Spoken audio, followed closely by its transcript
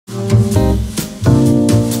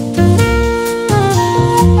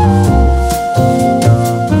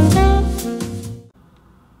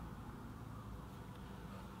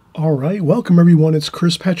All right, welcome everyone. It's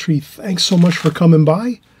Chris Petri. Thanks so much for coming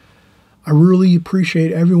by. I really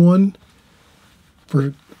appreciate everyone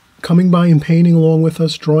for coming by and painting along with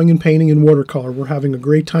us, drawing and painting in watercolor. We're having a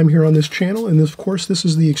great time here on this channel, and of course, this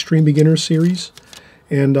is the Extreme Beginner Series.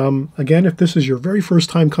 And again, if this is your very first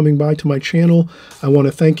time coming by to my channel, I want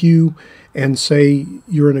to thank you and say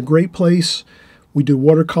you're in a great place. We do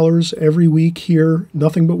watercolors every week here,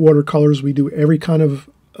 nothing but watercolors. We do every kind of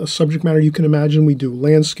subject matter you can imagine. We do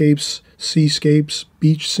landscapes, seascapes,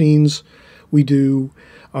 beach scenes. We do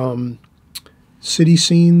city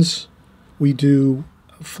scenes. We do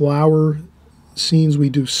flower scenes. We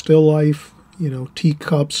do still life,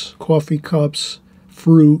 teacups, coffee cups,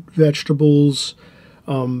 fruit, vegetables,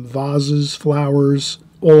 vases, flowers,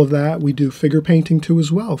 all of that. We do figure painting too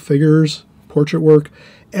as well. Figures, portrait work,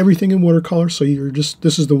 everything in watercolor. So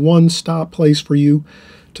this is the one-stop place for you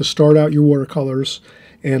to start out your watercolors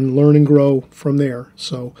and learn and grow from there.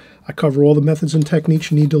 So I cover all the methods and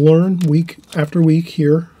techniques you need to learn week after week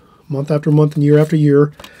here, month after month, and year after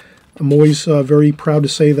year. I'm always very proud to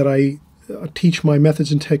say that I teach my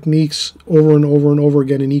methods and techniques over and over and over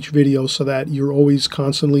again in each video so that you're always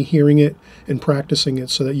constantly hearing it and practicing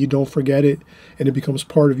it so that you don't forget it and it becomes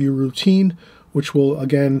part of your routine, which will,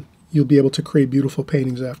 again, you'll be able to create beautiful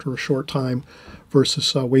paintings after a short time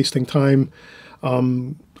versus wasting time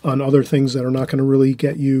on other things that are not going to really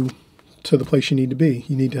get you to the place you need to be.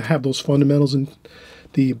 You need to have those fundamentals and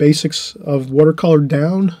the basics of watercolor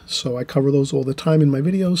down, so I cover those all the time in my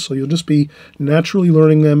videos, so you'll just be naturally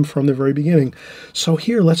learning them from the very beginning. So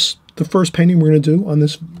here, the first painting we're going to do on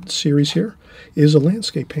this series here is a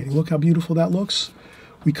landscape painting. Look how beautiful that looks.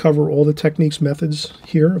 We cover all the techniques, methods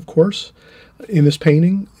here, of course. In this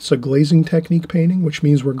painting, it's a glazing technique painting, which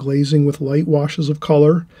means we're glazing with light washes of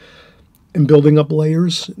color and building up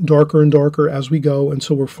layers darker and darker as we go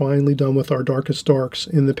until we're finally done with our darkest darks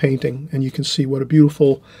in the painting. And you can see what a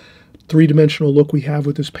beautiful three-dimensional look we have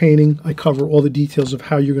with this painting. I cover all the details of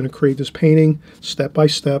how you're going to create this painting step by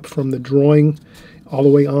step, from the drawing all the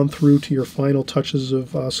way on through to your final touches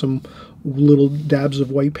of some little dabs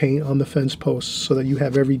of white paint on the fence posts so that you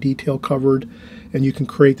have every detail covered and you can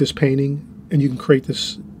create this painting. And you can create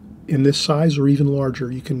this in this size or even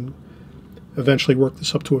larger. You can eventually work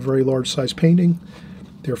this up to a very large size painting.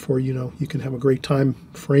 Therefore, you can have a great time,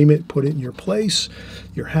 frame it, put it in your place,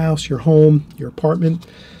 your house, your home, your apartment.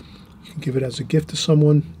 You can give it as a gift to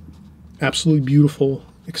someone. Absolutely beautiful,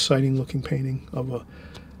 exciting looking painting of a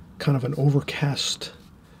kind of an overcast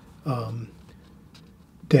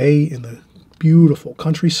day in the beautiful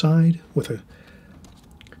countryside with a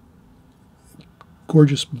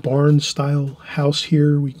gorgeous barn-style house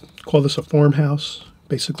here. We call this a farmhouse,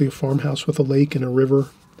 basically a farmhouse with a lake and a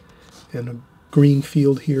river and a green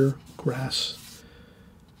field here, grass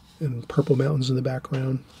and purple mountains in the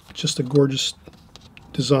background. Just a gorgeous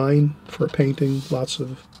design for a painting, lots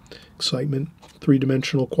of excitement,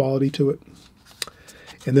 three-dimensional quality to it.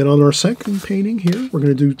 And then on our second painting here, we're going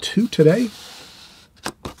to do two today.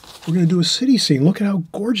 We're going to do a city scene. Look at how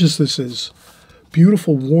gorgeous this is.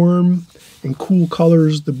 Beautiful, warm, and cool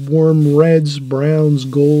colors, the warm reds, browns,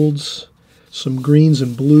 golds, some greens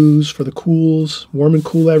and blues for the cools. Warm and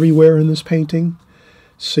cool everywhere in this painting.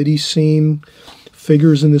 City scene,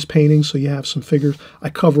 figures in this painting, so you have some figures. I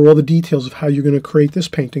cover all the details of how you're going to create this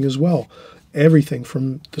painting as well. Everything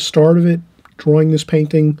from the start of it, drawing this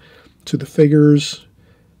painting, to the figures,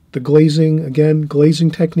 the glazing, again, glazing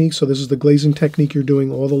technique. So this is the glazing technique. You're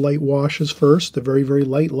doing all the light washes first, the very, very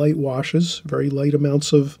light washes, very light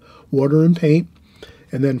amounts of water and paint.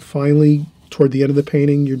 And then finally, toward the end of the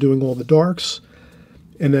painting, you're doing all the darks.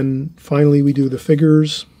 And then finally, we do the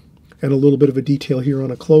figures and a little bit of a detail here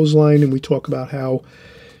on a clothesline. And we talk about how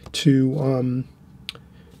to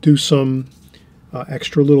do some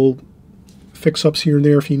extra little fix-ups here and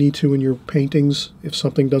there if you need to in your paintings. If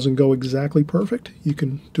something doesn't go exactly perfect, you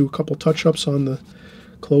can do a couple touch-ups on the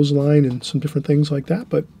clothesline and some different things like that.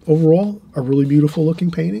 But overall, a really beautiful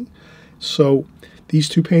looking painting. So these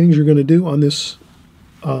two paintings you're going to do on this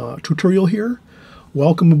tutorial here.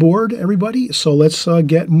 Welcome aboard, everybody. So let's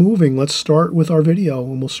get moving. Let's start with our video,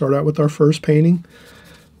 and we'll start out with our first painting,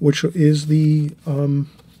 which is the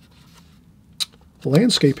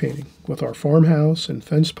landscape painting with our farmhouse and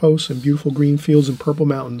fence posts and beautiful green fields and purple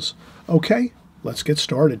mountains. Okay, let's get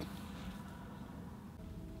started.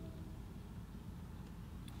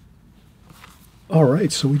 All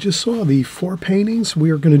right, so we just saw the 4 paintings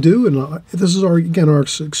we are going to do, and this is our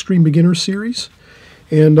Extreme Beginner series.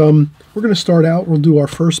 And we're going to start out. We'll do our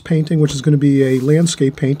first painting, which is going to be a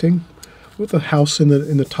landscape painting with a house in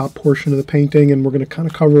the top portion of the painting, and we're going to kind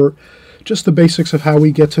of cover just the basics of how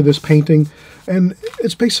we get to this painting. And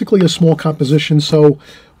it's basically a small composition, so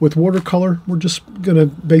with watercolor, we're just going to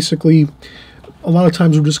basically, a lot of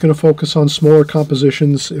times we're just going to focus on smaller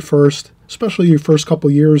compositions at first, especially your first couple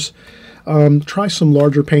years. Try some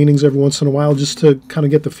larger paintings every once in a while just to kind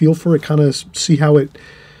of get the feel for it, kind of see how it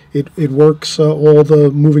works, all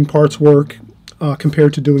the moving parts work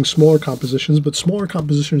compared to doing smaller compositions. But smaller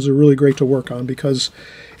compositions are really great to work on because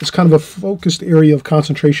it's kind of a focused area of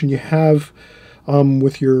concentration you have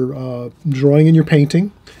with your drawing and your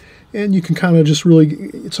painting. And you can kind of just really,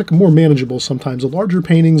 it's like more manageable sometimes. The larger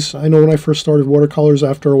paintings, I know when I first started watercolors,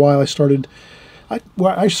 after a while I started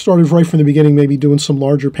right from the beginning, maybe doing some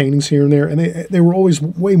larger paintings here and there, and they were always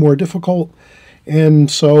way more difficult. And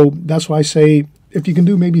so that's why I say, if you can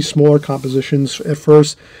do maybe smaller compositions at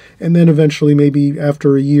first, and then eventually maybe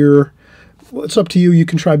after a year, well, it's up to you. You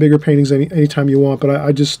can try bigger paintings anytime you want, but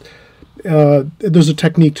I just, there's a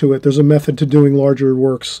technique to it. There's a method to doing larger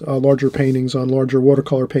works, larger paintings on larger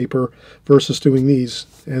watercolor paper versus doing these.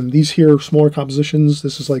 And these here, smaller compositions,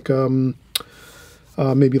 this is like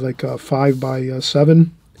maybe like 5 by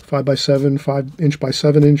 7, 5 by 7, 5 inch by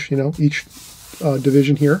 7 inch, you know, each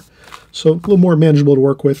division here. So a little more manageable to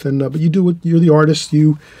work with. And but you do it, you're the artist,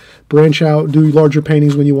 you branch out, do larger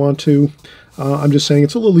paintings when you want to. I'm just saying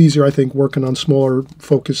it's a little easier, I think, working on smaller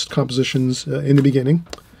focused compositions in the beginning.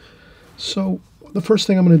 So the first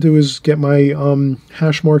thing I'm going to do is get my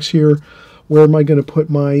hash marks here. Where am I going to put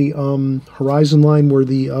my horizon line, where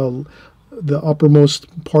the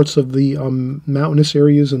uppermost parts of the mountainous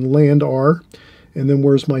areas and land are, and then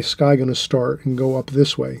where's my sky going to start and go up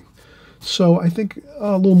this way. So I think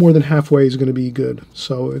a little more than halfway is going to be good.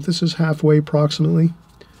 So if this is halfway approximately,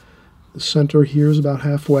 the center here is about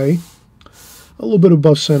halfway. A little bit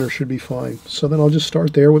above center should be fine. So then I'll just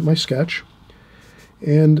start there with my sketch.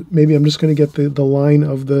 And maybe I'm just going to get the line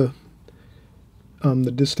of the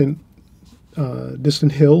distant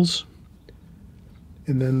hills.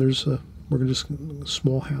 And then there's we're going to just a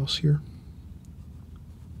small house here.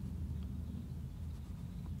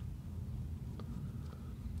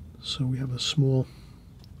 So we have a small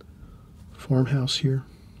farmhouse here.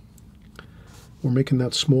 We're making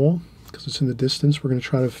that small because it's in the distance. We're going to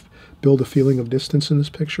try to build a feeling of distance in this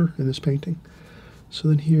picture, in this painting. So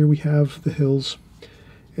then here we have the hills.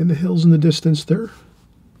 And the hills in the distance, they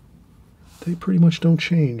pretty much don't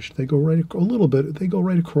change. They go right a little bit. They go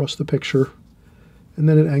right across the picture. And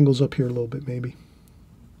then it angles up here a little bit, maybe.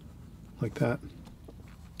 Like that.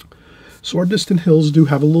 So our distant hills do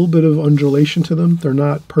have a little bit of undulation to them. They're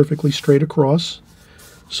not perfectly straight across.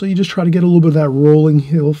 So you just try to get a little bit of that rolling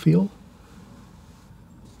hill feel.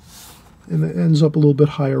 And it ends up a little bit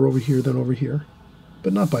higher over here than over here.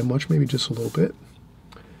 But not by much, maybe just a little bit.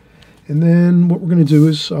 And then what we're going to do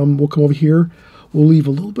is we'll come over here. We'll leave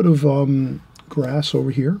a little bit of grass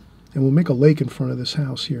over here. And we'll make a lake in front of this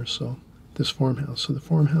house here. So this farmhouse. So the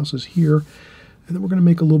farmhouse is here. And then we're going to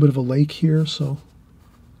make a little bit of a lake here. So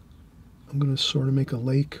I'm going to sort of make a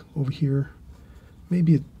lake over here.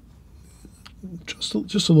 Maybe just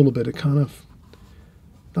a little bit. It kind of,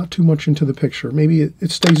 not too much into the picture. Maybe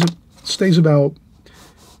it stays about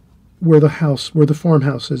where the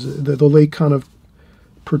farmhouse is. The lake kind of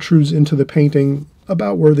protrudes into the painting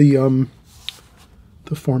about where the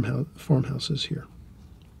farmhouse is here.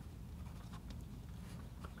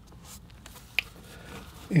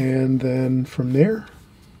 And then from there,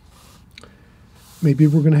 maybe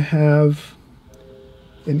we're going to have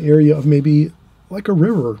an area of maybe like a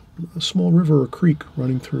river, a small river or creek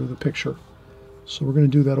running through the picture. So we're going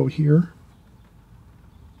to do that over here.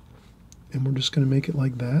 And we're just going to make it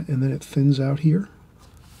like that. And then it thins out here.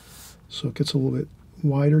 So it gets a little bit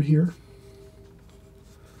wider here.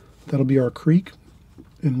 That'll be our creek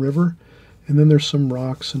and river. And then there's some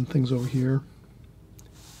rocks and things over here.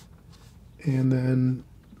 And then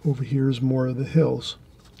over here is more of the hills.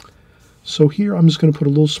 So here I'm just going to put a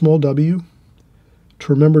little small W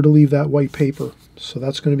to remember to leave that white paper. So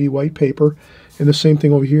that's going to be white paper. And the same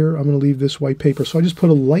thing over here, I'm going to leave this white paper. So I just put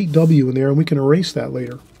a light W in there and we can erase that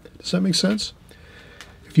later. Does that make sense?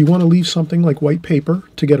 If you want to leave something like white paper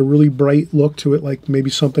to get a really bright look to it, like maybe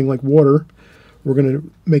something like water, we're going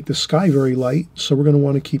to make the sky very light. So we're going to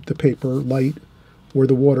want to keep the paper light where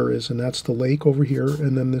the water is. And that's the lake over here.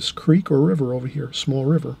 And then this creek or river over here, small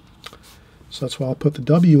river. So that's why I'll put the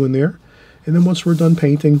W in there. And then once we're done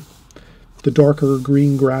painting the darker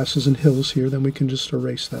green grasses and hills here, then we can just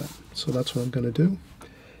erase that. So that's what I'm going to do.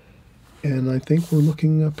 And I think we're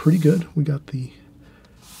looking pretty good. We got the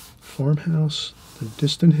farmhouse, the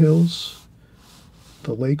distant hills,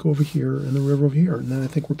 the lake over here, and the river over here. And then I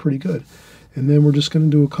think we're pretty good. And then we're just going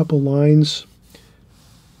to do a couple lines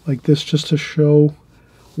like this just to show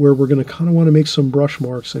where we're going to kind of want to make some brush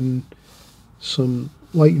marks and some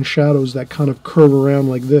light and shadows that kind of curve around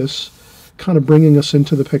like this, kind of bringing us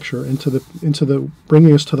into the picture,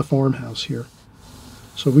 bringing us to the farmhouse here.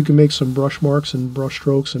 So we can make some brush marks and brush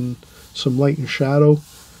strokes and some light and shadow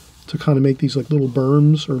to kind of make these like little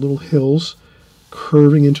berms or little hills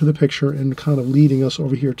curving into the picture and kind of leading us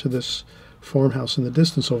over here to this farmhouse in the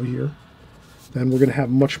distance over here. Then we're going to have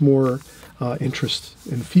much more interest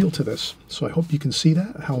and feel to this. So I hope you can see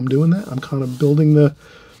that, how I'm doing that. I'm kind of building the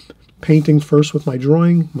painting first with my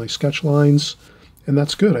drawing, my sketch lines, and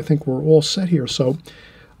that's good. I think we're all set here. So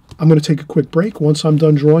I'm going to take a quick break. Once I'm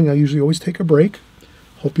done drawing, I usually always take a break.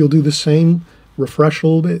 Hope you'll do the same, refresh a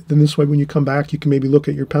little bit. Then this way when you come back, you can maybe look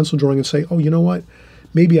at your pencil drawing and say, oh, you know what?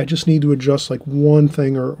 Maybe I just need to adjust like one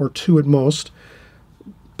thing or two at most.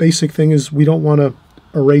 Basic thing is we don't want to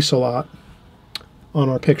erase a lot on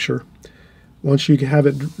our picture. Once you have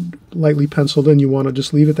it lightly penciled in, you want to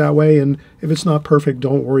just leave it that way. And if it's not perfect,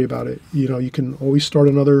 don't worry about it. You know, you can always start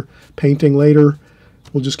another painting later.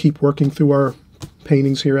 We'll just keep working through our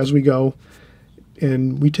paintings here as we go.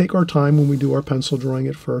 And we take our time when we do our pencil drawing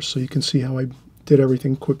at first. So you can see how I did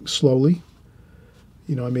everything slowly.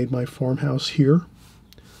 You know, I made my farmhouse here,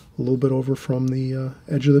 a little bit over from the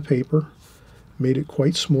edge of the paper. Made it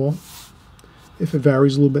quite small. If it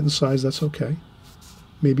varies a little bit in size, that's okay.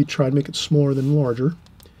 Maybe try to make it smaller than larger.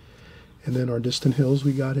 And then our distant hills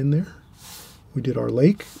we got in there. We did our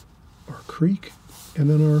lake, our creek, and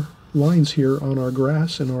then our lines here on our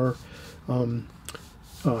grass and our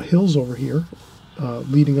hills over here,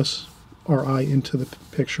 leading our eye into the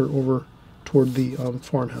picture over toward the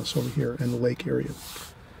farmhouse over here and the lake area.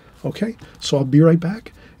 Okay, so I'll be right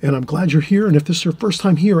back, and I'm glad you're here. And if this is your first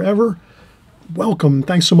time here ever, welcome.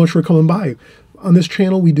 Thanks so much for coming by. On this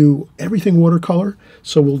channel, we do everything watercolor.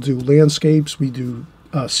 So we'll do landscapes, we do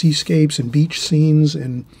seascapes and beach scenes,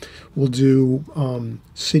 and we'll do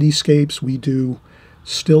cityscapes. We do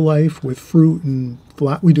still life with fruit and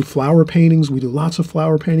we do flower paintings. We do lots of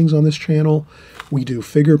flower paintings on this channel. We do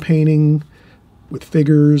figure painting with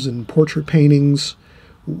figures and portrait paintings.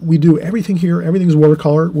 We do everything here. Everything's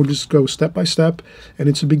watercolor. We'll just go step by step. And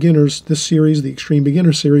it's a beginner's, this series, the Extreme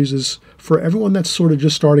Beginner Series, is for everyone that's sort of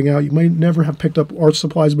just starting out. You might never have picked up art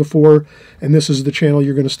supplies before, and this is the channel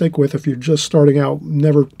you're going to stick with if you're just starting out,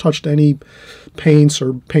 never touched any paints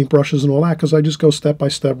or paintbrushes and all that, because I just go step by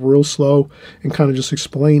step real slow and kind of just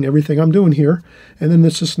explain everything I'm doing here. And then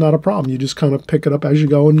it's just not a problem. You just kind of pick it up as you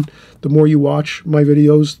go, and the more you watch my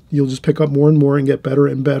videos, you'll just pick up more and more and get better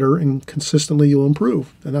and better, and consistently you'll improve.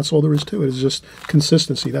 And that's all there is to it, is just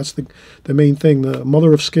consistency. That's the main thing. The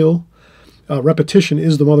mother of skill. Repetition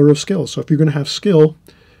is the mother of skill. So if you're going to have skill,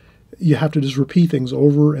 you have to just repeat things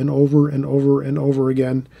over and over and over and over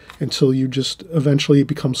again until you just eventually it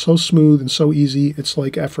becomes so smooth and so easy, it's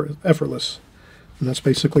like effortless. And that's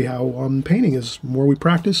basically how painting is. The more we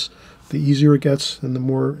practice, the easier it gets and the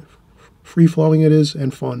more free-flowing it is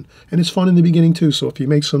and fun. And it's fun in the beginning too. So if you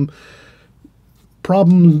make some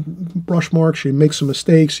problem brush marks, you make some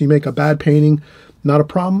mistakes, you make a bad painting, not a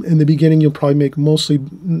problem. In the beginning, you'll probably make mostly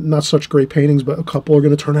not such great paintings, but a couple are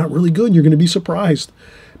going to turn out really good. And you're going to be surprised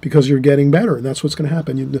because you're getting better, and that's what's going to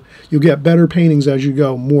happen. You'll get better paintings as you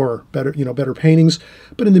go, better paintings.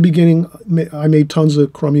 But in the beginning, I made tons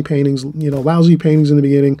of crummy paintings, lousy paintings in the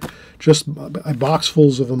beginning, just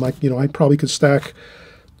boxfuls of them. Like, I probably could stack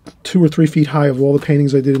 2 or 3 feet high of all the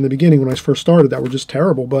paintings I did in the beginning when I first started that were just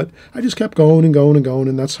terrible. But I just kept going and going and going,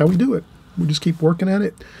 and that's how we do it. We just keep working at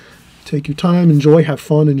it. Take your time, enjoy, have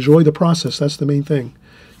fun, enjoy the process. That's the main thing.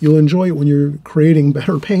 You'll enjoy it when you're creating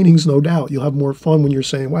better paintings, no doubt. You'll have more fun when you're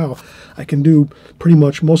saying, wow, I can do pretty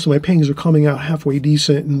much most of my paintings are coming out halfway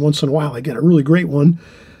decent, and once in a while I get a really great one.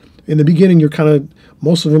 In the beginning,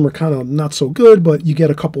 most of them are kind of not so good, but you get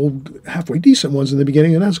a couple halfway decent ones in the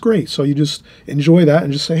beginning, and that's great. So you just enjoy that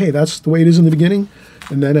and just say, hey, that's the way it is in the beginning.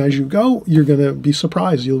 And then as you go, you're going to be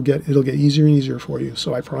surprised. It'll get easier and easier for you.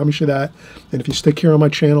 So I promise you that. And if you stick here on my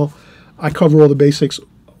channel, I cover all the basics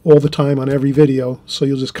all the time on every video, so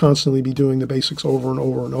you'll just constantly be doing the basics over and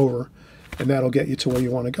over and over, and that'll get you to where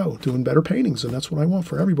you want to go, doing better paintings, and that's what I want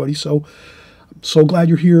for everybody. So I'm so glad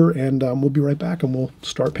you're here, and we'll be right back, and we'll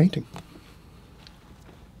start painting.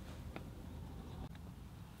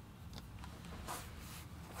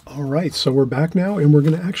 All right, so we're back now, and we're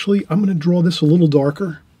going to I'm going to draw this a little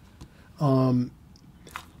darker.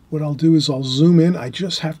 What I'll do is I'll zoom in. I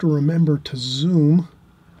just have to remember to zoom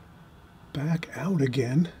back out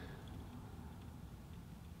again.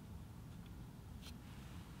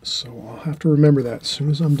 So I'll have to remember that as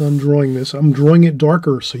soon as I'm done drawing this. I'm drawing it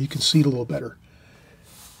darker so you can see it a little better.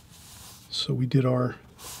 So we did our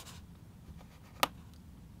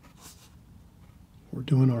We're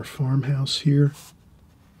doing our farmhouse here.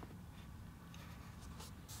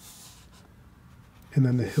 And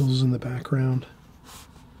then the hills in the background.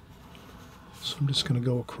 So I'm just going to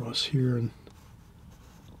go across here, and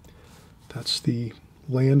that's the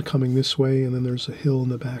land coming this way, and then there's a hill in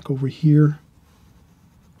the back over here.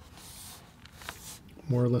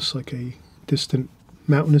 More or less like a distant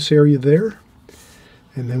mountainous area there.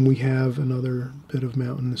 And then we have another bit of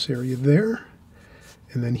mountainous area there.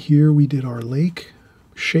 And then here we did our lake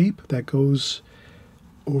shape that goes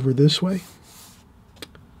over this way.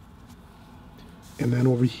 And then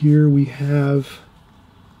over here we have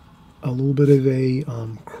a little bit of a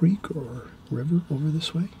creek or river over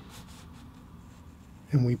this way.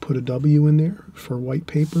 And we put a W in there for white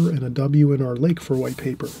paper and a W in our lake for white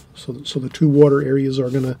paper. So the two water areas are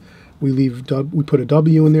going to, we put a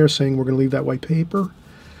W in there saying we're going to leave that white paper.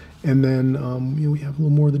 And then we have a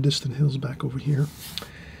little more of the distant hills back over here.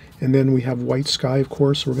 And then we have white sky, of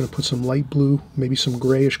course. So we're going to put some light blue, maybe some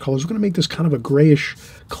grayish colors. We're going to make this kind of a grayish,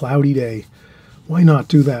 cloudy day. Why not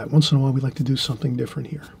do that? Once in a while, we like to do something different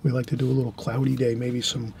here. We like to do a little cloudy day, maybe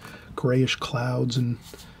some grayish clouds and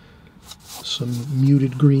some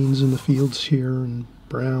muted greens in the fields here and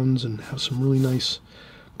browns, and have some really nice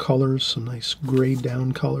colors, some nice grayed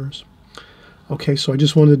down colors. Okay, so I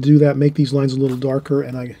just wanted to do that, make these lines a little darker,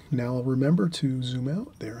 and I now remember to zoom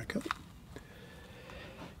out. There I go.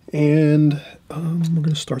 And we're going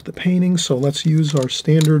to start the painting. So let's use our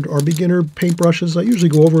beginner paintbrushes. I usually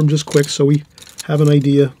go over them just quick so we have an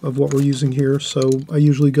idea of what we're using here. So I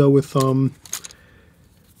usually go with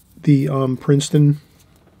the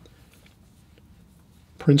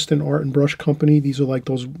Princeton Art and Brush Company. These are like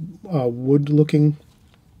those wood-looking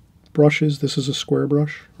brushes. This is a square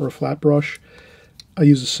brush or a flat brush. I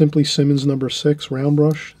use a Simply Simmons No. 6 round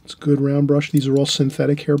brush. It's a good round brush. These are all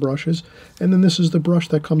synthetic hair brushes. And then this is the brush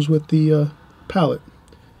that comes with the palette,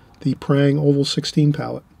 the Prang Oval 16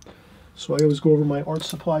 palette. So I always go over my art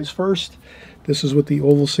supplies first. This is what the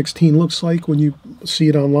Oval 16 looks like when you see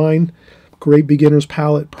it online. Great beginner's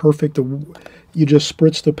palette, perfect. You just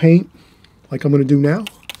spritz the paint like I'm going to do now.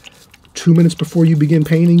 2 minutes before you begin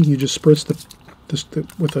painting, you just spritz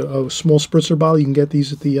with a small spritzer bottle. You can get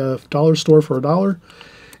these at the dollar store for $1.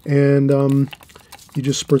 And you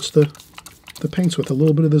just spritz the paints with a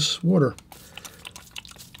little bit of this water.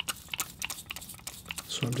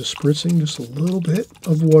 So I'm just spritzing just a little bit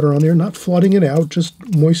of water on there, not flooding it out, just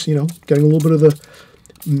moist, getting a little bit of the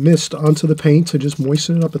mist onto the paint to just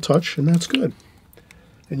moisten it up a touch, and that's good.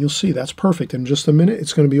 And you'll see that's perfect. In just a minute,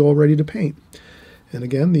 it's going to be all ready to paint. And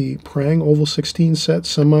again, the Prang Oval 16 set,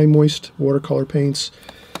 semi-moist watercolor paints.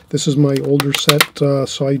 This is my older set,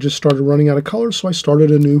 so I just started running out of colors, so I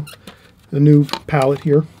started a new palette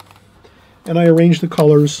here. And I arranged the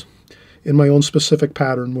colors in my own specific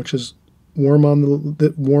pattern, which is warm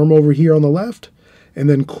warm over here on the left, and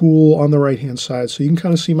then cool on the right-hand side. So you can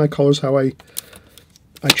kind of see my colors, how I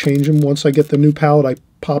change them. Once I get the new palette, I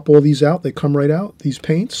pop all these out. They come right out, these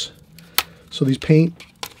paints. So these paint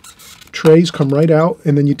trays come right out,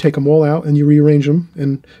 and then you take them all out and you rearrange them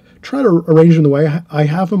and try to arrange them the way I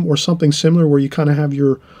have them, or something similar, where you kind of have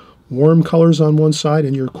your warm colors on one side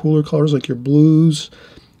and your cooler colors like your blues,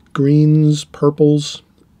 greens, purples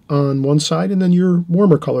on one side, and then your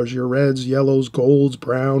warmer colors, your reds, yellows, golds,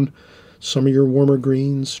 brown, some of your warmer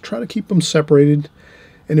greens. Try to keep them separated.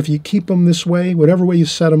 And if you keep them this way, whatever way you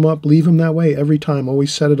set them up, leave them that way every time.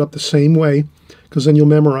 Always set it up the same way, because then you'll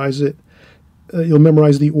memorize it. You'll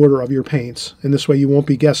memorize the order of your paints, and this way you won't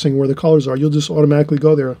be guessing where the colors are. You'll just automatically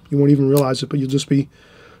go there. You won't even realize it, but you'll just be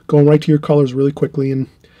going right to your colors really quickly and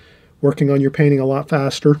working on your painting a lot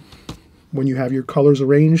faster when you have your colors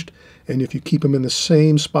arranged. And if you keep them in the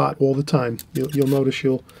same spot all the time, you'll notice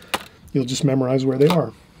you'll just memorize where they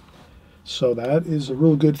are. So that is a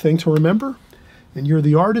real good thing to remember. And you're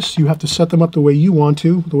the artist. You have to set them up the way you want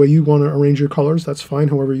to, the way you want to arrange your colors. That's fine,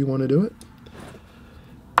 however you want to do it.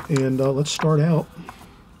 And let's start out.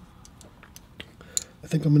 I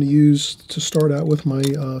think I'm going to start out with my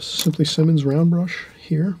Simply Simmons round brush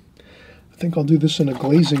here. I think I'll do this in a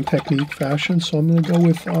glazing technique fashion, so I'm going to go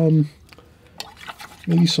with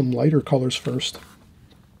maybe some lighter colors first.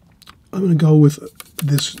 I'm going to go with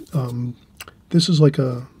this. This is like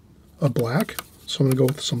a black, so I'm going to go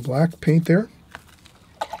with some black paint there.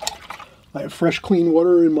 I have fresh, clean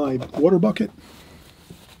water in my water bucket.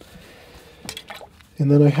 And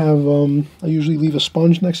then I have, I usually leave a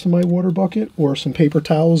sponge next to my water bucket or some paper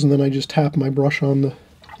towels, and then I just tap my brush on the,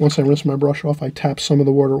 once I rinse my brush off, I tap some of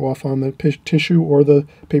the water off on the tissue or the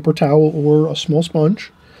paper towel or a small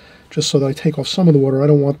sponge, just so that I take off some of the water. I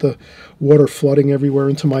don't want the water flooding everywhere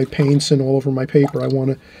into my paints and all over my paper. I want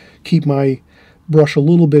to keep my brush a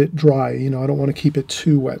little bit dry. You know, I don't want to keep it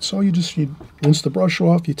too wet. So you rinse the brush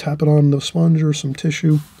off, you tap it on the sponge or some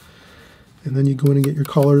tissue, and then you go in and get your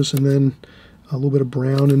colors, and then a little bit of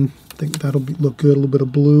brown, and I think that'll look good. A little bit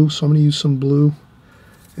of blue. So I'm going to use some blue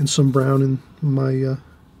and some brown in my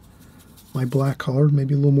my black color.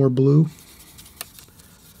 Maybe a little more blue.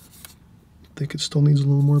 I think it still needs a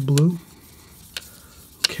little more blue.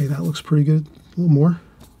 Okay, that looks pretty good. A little more.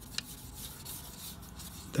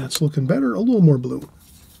 That's looking better. A little more blue.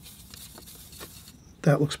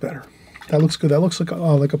 That looks better. That looks good. That looks like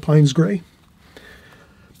a Pines Gray.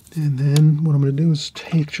 And then what I'm going to do is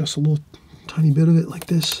take just a little tiny bit of it like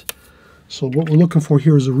this. So what we're looking for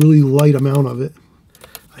here is a really light amount of it.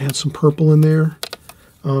 I had some purple in there.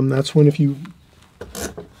 That's when if you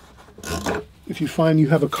find you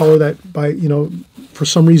have a color that for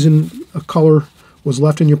some reason a color was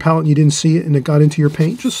left in your palette and you didn't see it and it got into your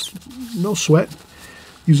paint, just no sweat.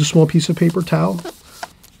 Use a small piece of paper towel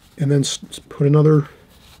and then put another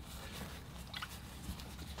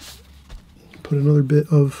bit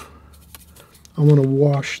of, I want to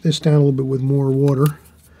wash this down a little bit with more water.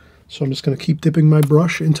 So I'm just going to keep dipping my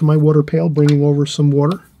brush into my water pail, bringing over some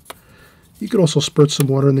water. You could also spritz some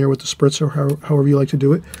water in there with the spritzer, however you like to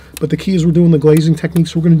do it. But the key is we're doing the glazing technique,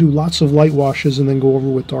 so we're going to do lots of light washes and then go over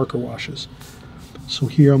with darker washes. So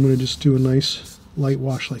here I'm going to just do a nice light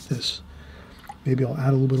wash like this. Maybe I'll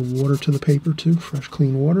add a little bit of water to the paper too, fresh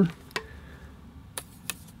clean water.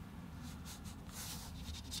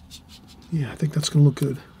 Yeah, I think that's going to look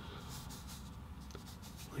good.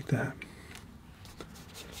 Like that.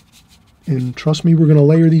 And trust me, we're going to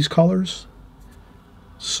layer these colors.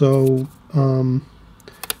 So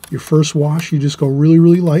your first wash, you just go really,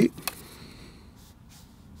 really light.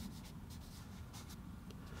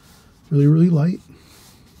 Really, really light.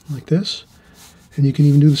 Like this. And you can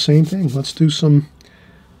even do the same thing. Let's do some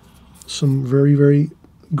very, very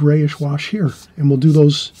grayish wash here. And we'll do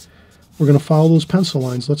those, we're going to follow those pencil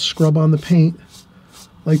lines. Let's scrub on the paint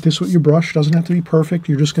like this with your brush. Doesn't have to be perfect.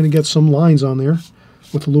 You're just going to get some lines on there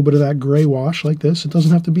with a little bit of that gray wash like this. It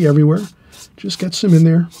doesn't have to be everywhere. Just get some in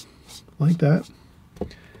there like that.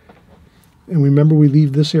 And remember, we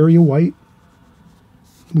leave this area white.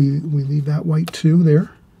 We leave that white too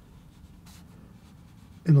there.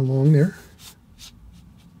 And along there.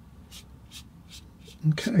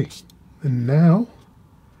 Okay, and now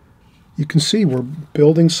you can see we're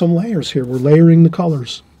building some layers here. We're layering the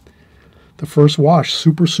colors. The first wash,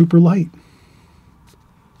 super, super light.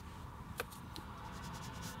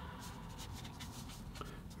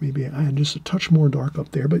 Maybe I add just a touch more dark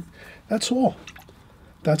up there, but that's all.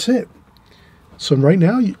 That's it. So right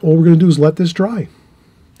now, all we're going to do is let this dry.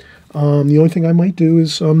 The only thing I might do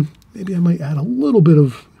is maybe I might add a little bit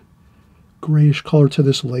of grayish color to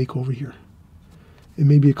this lake over here. And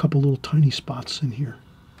maybe a couple little tiny spots in here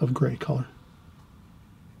of gray color.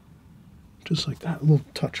 Just like that, a little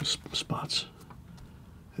touch of spots.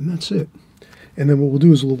 And that's it. And then what we'll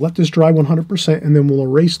do is we'll let this dry 100%, and then we'll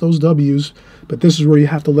erase those W's. But this is where you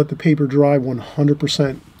have to let the paper dry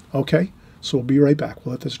 100%. Okay? So we'll be right back.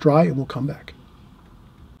 We'll let this dry, and we'll come back.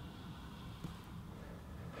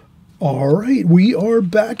 All right, we are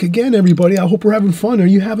back again, everybody. I hope we're having fun. Are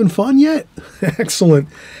you having fun yet? Excellent.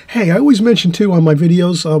 Hey, I always mention, too, on my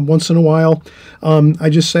videos once in a while, I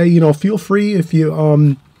just say, feel free if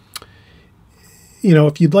you,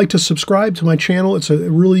 if you'd like to subscribe to my channel. It's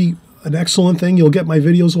an excellent thing. You'll get my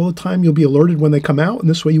videos all the time. You'll be alerted when they come out, and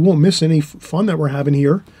this way you won't miss any fun that we're having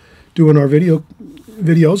here doing our videos,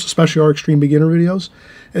 especially our extreme beginner videos.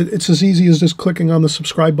 It's as easy as just clicking on the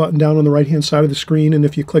subscribe button down on the right-hand side of the screen, and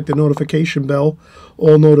if you click the notification bell,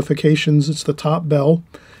 all notifications, it's the top bell.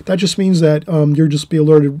 That just means that you'll just be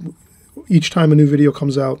alerted each time a new video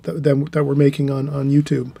comes out that we're making on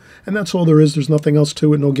YouTube. And that's all there is. There's nothing else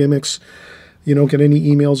to it, no gimmicks. You don't get any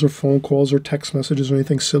emails or phone calls or text messages or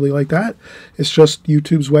anything silly like that. It's just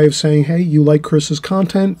YouTube's way of saying, hey, you like Chris's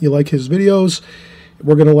content, you like his videos,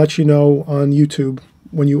 we're going to let you know on YouTube.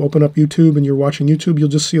 When you open up YouTube and you're watching YouTube, you'll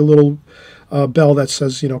just see a little bell that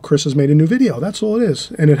says, Chris has made a new video. That's all it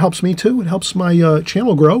is. And it helps me too. It helps my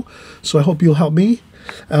channel grow. So I hope you'll help me.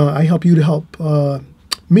 I help you to help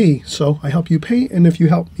me. So I help you paint. And if you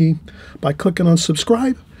help me by clicking on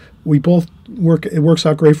subscribe, we both work. It works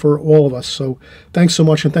out great for all of us. So thanks so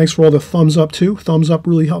much. And thanks for all the thumbs up too. Thumbs up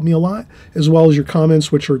really helped me a lot, as well as your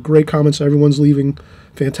comments, which are great comments. Everyone's leaving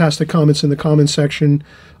fantastic comments in the comment section.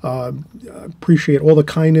 Appreciate all the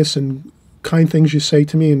kindness and kind things you say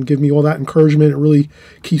to me and give me all that encouragement. It really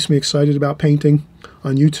keeps me excited about painting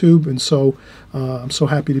on YouTube. And so I'm so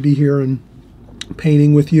happy to be here and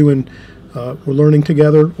painting with you. And we're learning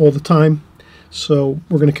together all the time. So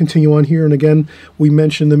we're going to continue on here. And again, we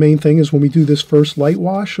mentioned the main thing is when we do this first light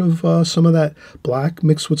wash of some of that black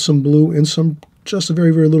mixed with some blue and some just a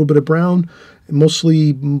very, very little bit of brown,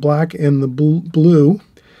 mostly black and the blue,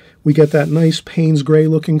 we get that nice Payne's Gray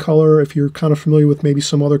looking color. If you're kind of familiar with maybe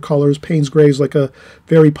some other colors, Payne's Gray is like a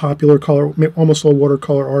very popular color. Almost all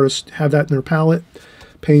watercolor artists have that in their palette.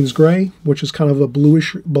 Payne's Gray, which is kind of a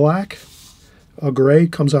bluish black. A gray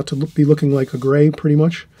comes out to be looking like a gray pretty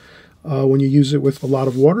much when you use it with a lot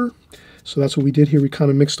of water. So that's what we did here. We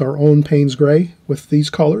kind of mixed our own Payne's Gray with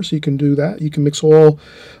these colors. You can do that. You can mix all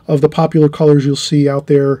of the popular colors you'll see out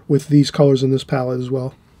there with these colors in this palette as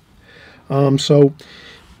well.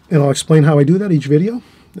 And I'll explain how I do that each video.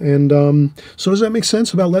 And so does that make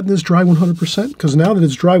sense about letting this dry 100%? Because now that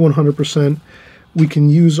it's dry 100%, we can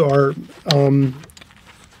use our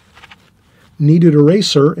kneaded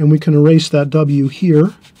eraser, and we can erase that W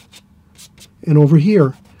here and over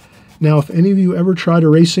here. Now, if any of you ever tried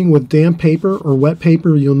erasing with damp paper or wet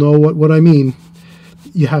paper, you'll know what I mean.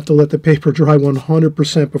 You have to let the paper dry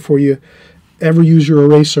 100% before you ever use your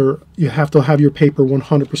eraser. You have to have your paper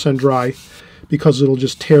 100% dry, because it'll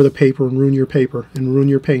just tear the paper and ruin your paper and ruin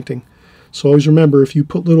your painting. So always remember, if you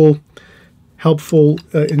put little helpful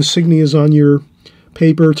insignias on your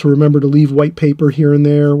paper to remember to leave white paper here and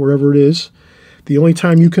there, wherever it is, the only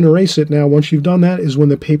time you can erase it now, once you've done that, is when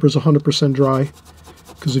the paper's 100% dry.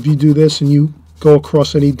 Because if you do this and you go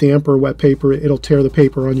across any damp or wet paper, it'll tear the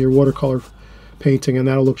paper on your watercolor painting, and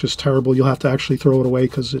that'll look just terrible. You'll have to actually throw it away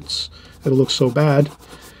because it'll look so bad.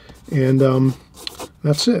 And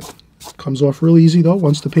that's it. Comes off real easy though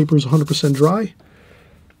once the paper is 100% dry.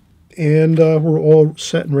 And we're all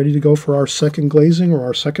set and ready to go for our second glazing or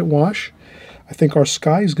our second wash. I think our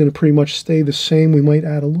sky is going to pretty much stay the same. We might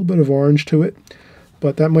add a little bit of orange to it,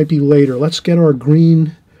 but that might be later. Let's get our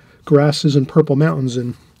green grasses and purple mountains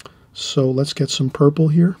in. So let's get some purple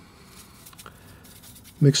here,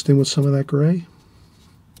 mixed in with some of that gray,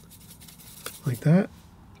 like that.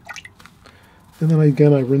 And then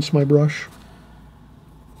again, I rinse my brush,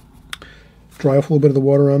 dry off a little bit of the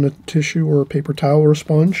water on the tissue or a paper towel or a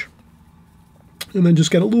sponge, and then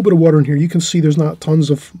just get a little bit of water in here. You can see there's not tons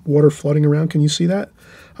of water flooding around. Can you see that?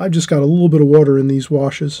 I've just got a little bit of water in these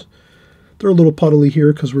washes. They're a little puddly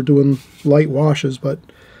here because we're doing light washes, but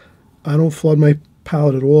I don't flood my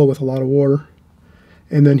palette at all with a lot of water.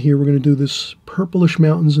 And then here we're going to do this purplish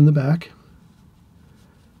mountains in the back.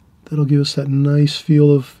 That'll give us that nice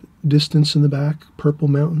feel of distance in the back, purple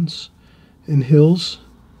mountains and hills.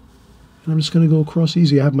 And I'm just going to go across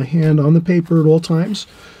easy. I have my hand on the paper at all times,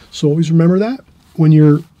 so always remember that. When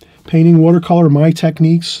you're painting watercolor, my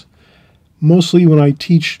techniques, mostly when I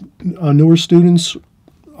teach newer students,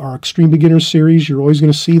 our Extreme Beginner series, you're always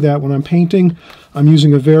going to see that when I'm painting, I'm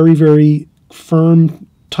using a very, very firm,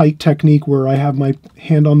 tight technique where I have my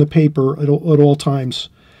hand on the paper at all times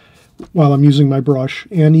while I'm using my brush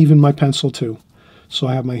and even my pencil too. So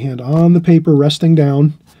I have my hand on the paper resting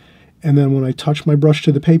down, and then when I touch my brush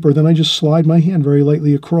to the paper, then I just slide my hand very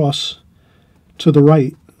lightly across to the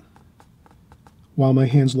right while my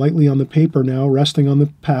hand's lightly on the paper now, resting on the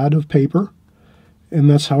pad of paper. And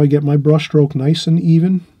that's how I get my brush stroke nice and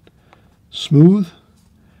even, smooth,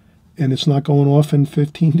 and it's not going off in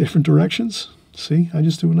 15 different directions. See, I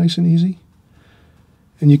just do it nice and easy.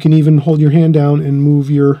 And you can even hold your hand down and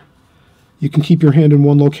you can keep your hand in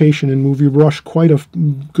one location and move your brush quite a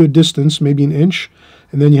good distance, maybe an inch,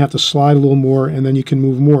 and then you have to slide a little more, and then you can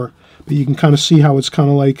move more. But you can kind of see how it's kind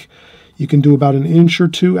of like you can do about an inch or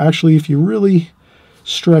two. Actually, if you really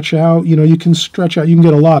stretch out, you can stretch out. You can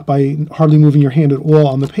get a lot by hardly moving your hand at all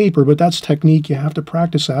on the paper, but that's technique. You have to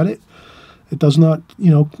practice at it. It does not,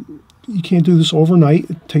 you can't do this overnight.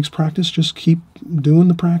 It takes practice. Just keep doing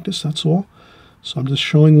the practice, that's all. So I'm just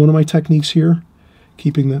showing one of my techniques here,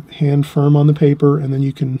 keeping the hand firm on the paper, and then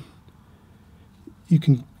you can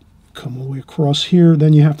come all the way across here.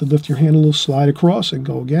 Then you have to lift your hand a little, slide across, and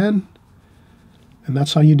go again. And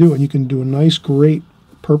that's how you do it. And you can do a nice, great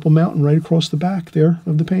purple mountain right across the back there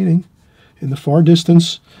of the painting in the far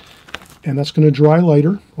distance. And that's going to dry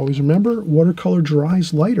lighter. Always remember, watercolor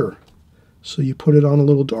dries lighter. So you put it on a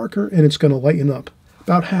little darker, and it's going to lighten up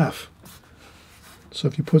about half. So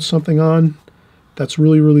if you put something on that's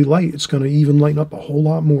really, really light, it's going to even lighten up a whole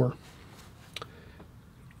lot more.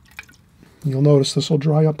 You'll notice this will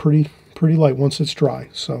dry up pretty light once it's dry.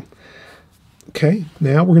 So, okay,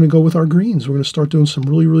 now we're going to go with our greens. We're going to start doing some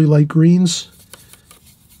really, really light greens.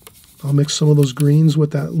 I'll mix some of those greens with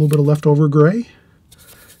that little bit of leftover gray.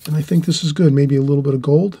 And I think this is good. Maybe a little bit of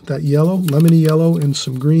gold, that yellow, lemony yellow, and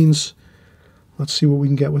some greens. Let's see what we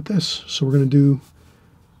can get with this. So we're going to do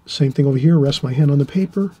the same thing over here. Rest my hand on the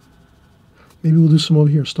paper. Maybe we'll do some over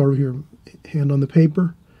here. Start over here, hand on the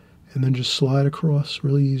paper, and then just slide across,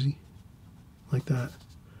 really easy, like that.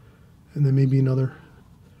 And then maybe another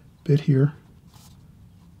bit here,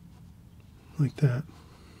 like that.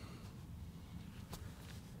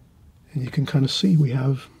 And you can kind of see we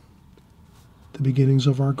have the beginnings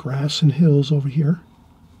of our grass and hills over here.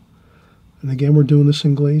 And again, we're doing this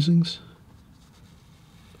in glazings.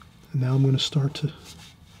 And now I'm going to start to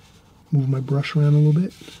move my brush around a little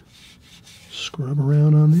bit. Scrub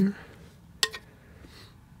around on there.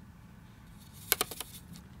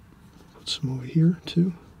 Put some over here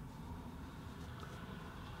too.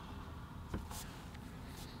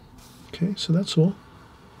 Okay, so that's all.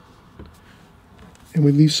 And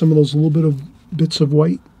we leave some of those little bits of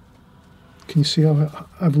white. Can you see how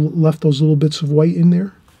I've left those little bits of white in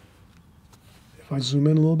there? If I zoom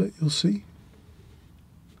in a little bit, you'll see.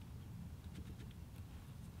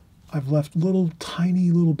 I've left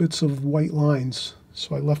tiny little bits of white lines.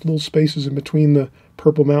 So I left little spaces in between the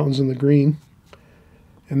purple mountains and the green.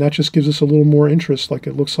 And that just gives us a little more interest. Like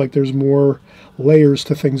it looks like there's more layers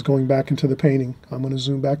to things going back into the painting. I'm going to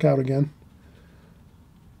zoom back out again.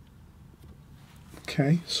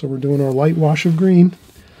 Okay, so we're doing our light wash of green.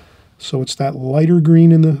 So it's that lighter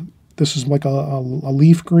green in the, this is like a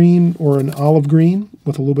leaf green or an olive green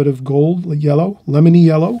with a little bit of gold, yellow, lemony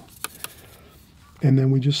yellow. And then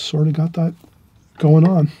we just sort of got that going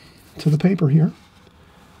on to the paper here.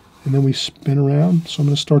 And then we spin around. So I'm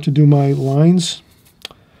going to start to do my lines,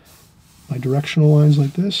 my directional lines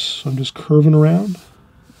like this. So I'm just curving around.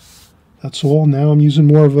 That's all. Now I'm using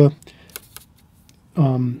more of a,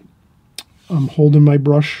 I'm holding my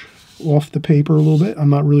brush off the paper a little bit. I'm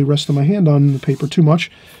not really resting my hand on the paper too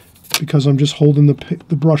much because I'm just holding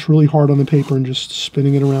the brush really hard on the paper and just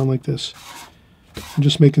spinning it around like this. I'm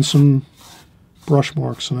just making some brush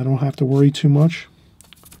marks and I don't have to worry too much.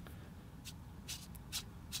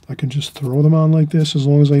 I can just throw them on like this as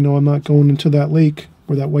long as I know I'm not going into that lake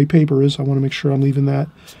where that white paper is. I want to make sure I'm leaving the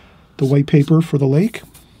white paper for the lake.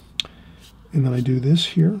 And then I do this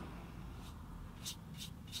here.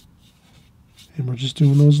 And we're just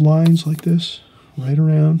doing those lines like this, right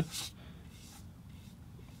around.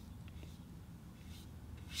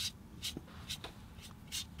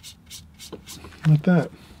 Like that.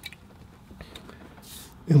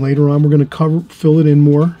 And later on we're going to fill it in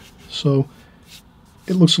more. So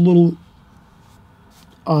it looks a little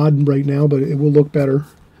odd right now, but it will look better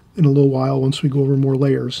in a little while once we go over more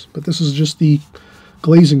layers. But this is just the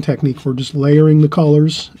glazing technique. We're just layering the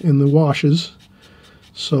colors in the washes.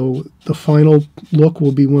 So the final look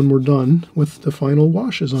will be when we're done with the final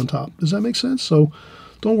washes on top. Does that make sense? So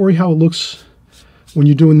don't worry how it looks when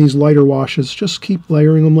you're doing these lighter washes. Just keep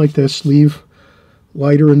layering them like this. Leave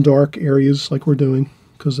lighter and dark areas like we're doing,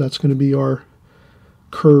 because that's going to be our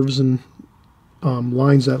curves and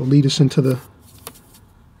lines that lead us into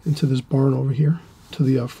this barn over here, to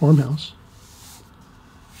the farmhouse.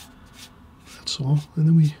 That's all. And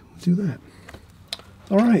then we do that.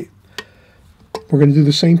 All right. We're going to do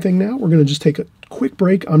the same thing now. We're going to just take a quick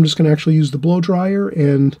break. I'm just going to actually use the blow dryer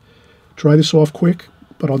and dry this off quick,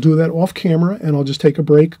 but I'll do that off camera and I'll just take a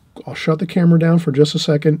break. I'll shut the camera down for just a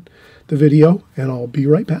second, the video, and I'll be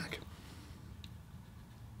right back.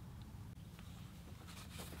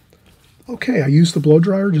 Okay, I used the blow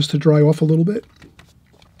dryer just to dry off a little bit.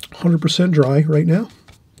 100% dry right now.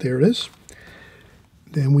 There it is.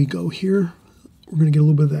 Then we go here. We're going to get a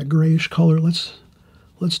little bit of that grayish color. Let's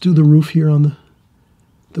do the roof here on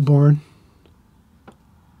the barn,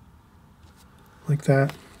 like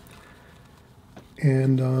that.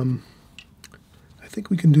 And I think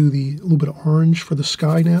we can do a little bit of orange for the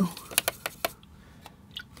sky now.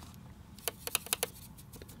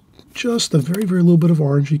 Just a very, very little bit of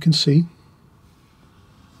orange, you can see.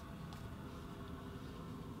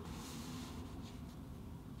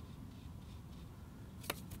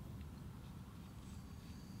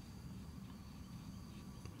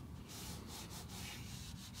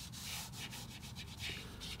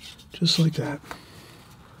 Just like that.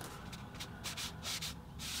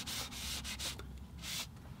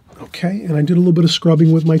 Okay, and I did a little bit of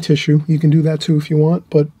scrubbing with my tissue. You can do that too if you want,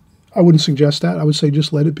 but I wouldn't suggest that. I would say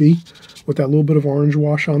just let it be with that little bit of orange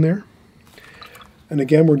wash on there. And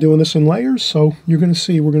again, we're doing this in layers, so you're going to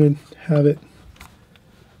see we're going to have it.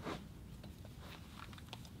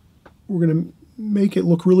 We're going to make it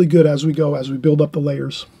look really good as we go, as we build up the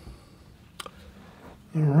layers.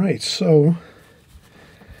 All right, so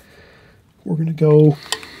we're going to go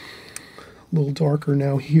a little darker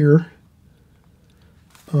now here.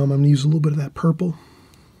 I'm going to use a little bit of that purple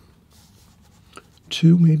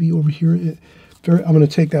too, maybe over here. I'm going to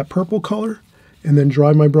take that purple color and then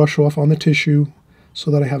dry my brush off on the tissue so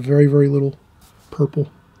that I have very, very little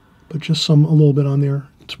purple, but just a little bit on there.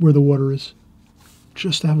 It's where the water is.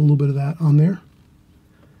 Just to have a little bit of that on there.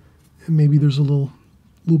 And maybe there's a little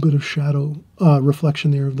bit of shadow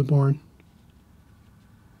reflection there of the barn.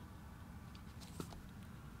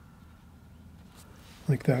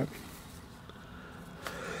 Like that.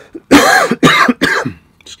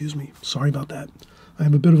 Excuse me. Sorry about that. I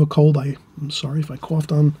have a bit of a cold. I'm sorry if I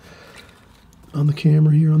coughed on the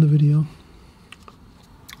camera here on the video.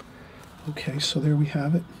 Okay, so there we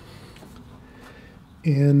have it.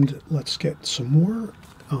 And let's get some more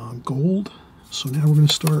gold. So now we're going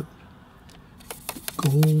to start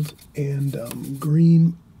gold and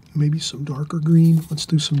green, maybe some darker green. Let's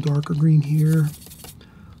do some darker green here.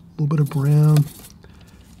 A little bit of brown,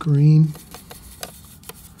 green,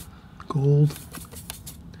 gold.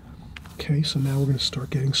 Okay, so now we're going to start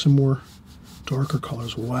getting some more darker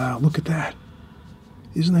colors. Wow, look at that.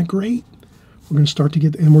 Isn't that great? We're going to start to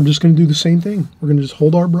get, and we're just going to do the same thing. We're going to just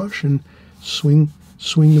hold our brush and swing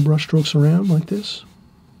the brush strokes around like this.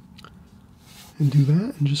 And do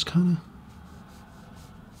that, and just kind of,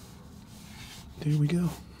 there we go.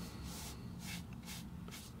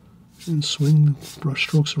 And swing the brush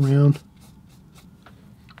strokes around.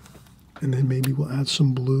 And then maybe we'll add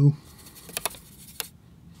some blue.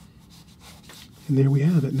 And there we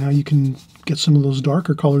have it. Now you can get some of those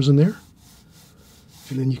darker colors in there.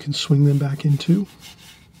 And then you can swing them back in too.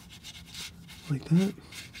 Like that.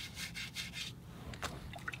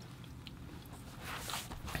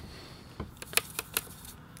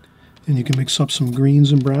 And you can mix up some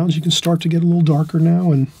greens and browns. You can start to get a little darker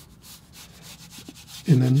now. And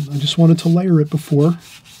then I just wanted to layer it before,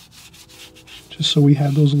 just so we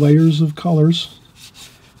had those layers of colors.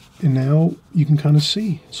 And now you can kind of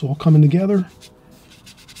see it's all coming together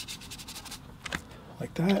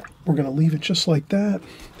like that. We're going to leave it just like that.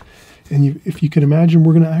 And if you can imagine,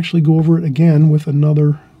 we're going to actually go over it again with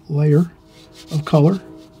another layer of color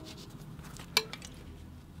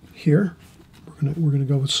here. We're gonna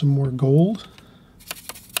go with some more gold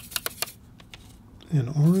and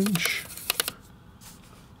orange,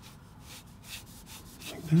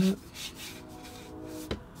 like that.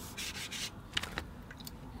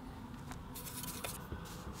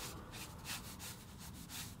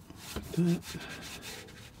 Like that.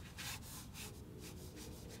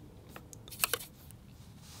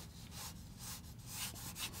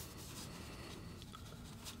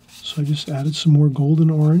 So I just added some more gold and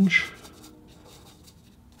orange.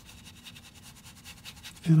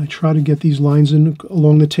 And I try to get these lines in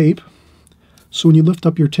along the tape. So when you lift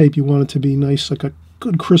up your tape, you want it to be nice, like a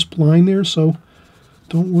good crisp line there. So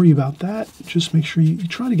don't worry about that. Just make sure you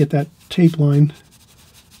try to get that tape line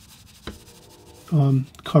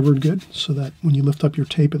covered good, so that when you lift up your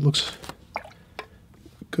tape, it looks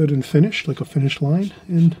good and finished, like a finished line.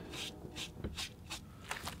 And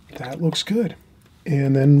that looks good.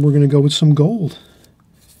 And then we're going to go with some gold.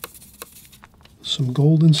 Some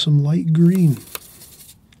gold and some light green.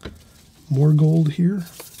 More gold here.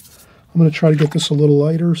 I'm going to try to get this a little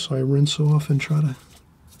lighter, so I rinse off and try to...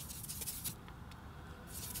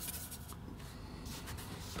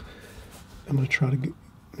 I'm going to try to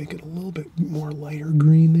make it a little bit more lighter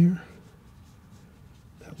green there.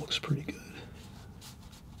 That looks pretty good.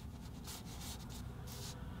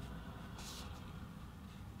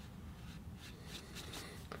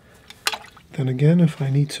 Then again, if I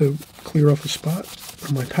need to clear off a spot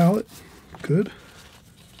on my palette, good.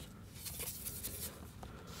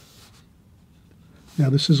 Now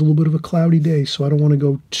this is a little bit of a cloudy day, so I don't want to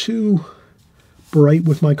go too bright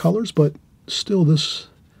with my colors, but still this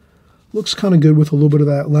looks kind of good with a little bit of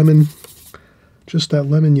that lemon, just that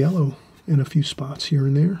lemon yellow in a few spots here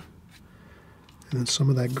and there. And then some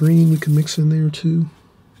of that green we can mix in there too.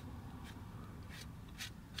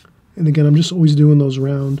 And again, I'm just always doing those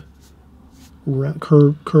round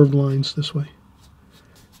curved lines this way.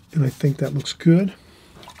 And I think that looks good.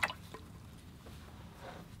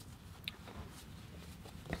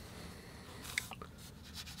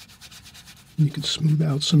 You can smooth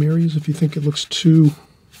out some areas if you think it looks too...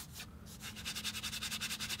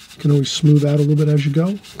 You can always smooth out a little bit as you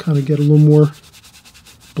go, kind of get a little more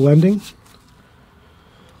blending.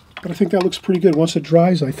 But I think that looks pretty good. Once it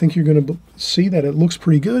dries, I think you're going to see that it looks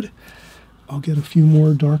pretty good. I'll get a few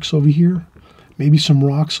more darks over here, maybe some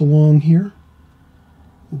rocks along here.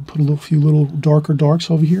 We'll put a few little darker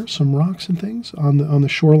darks over here, some rocks and things on the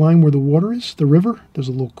shoreline where the water is, the river. There's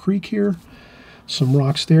a little creek here. Some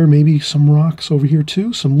rocks there, maybe some rocks over here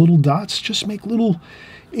too, some little dots. Just make little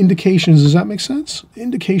indications. Does that make sense?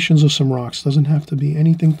 Indications of some rocks. Doesn't have to be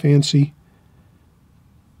anything fancy.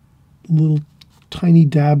 Little tiny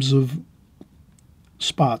dabs of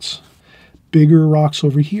spots. Bigger rocks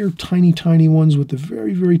over here, tiny, tiny ones with the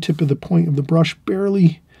very, very tip of the point of the brush,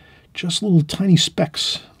 barely, just little tiny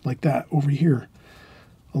specks like that over here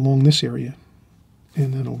along this area.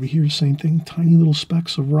 And then over here, same thing, tiny little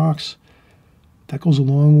specks of rocks. That goes a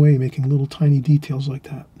long way, making little tiny details like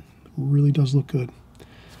that. It really does look good.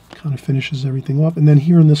 Kind of finishes everything up. And then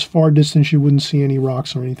here in this far distance, you wouldn't see any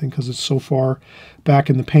rocks or anything because it's so far back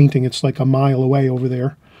in the painting. It's like a mile away over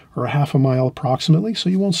there, or a half a mile approximately, so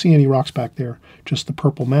you won't see any rocks back there, just the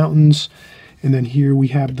purple mountains. And then here we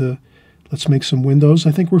have the, let's make some windows.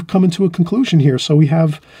 I think we're coming to a conclusion here. So we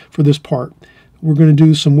have, for this part, we're going to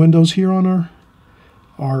do some windows here on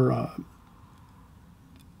our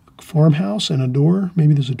farmhouse and a door.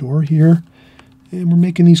 Maybe there's a door here. And we're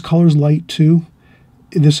making these colors light too.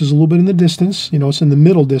 This is a little bit in the distance. You know, it's in the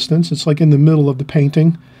middle distance. It's like in the middle of the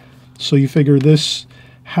painting. So you figure this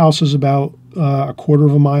house is about a quarter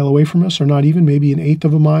of a mile away from us, or not even, maybe an eighth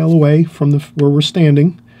of a mile away from where we're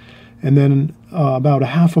standing. And then about a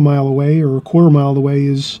half a mile away or a quarter mile away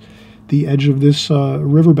is the edge of this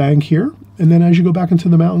riverbank here. And then as you go back into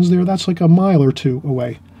the mountains there, that's like a mile or two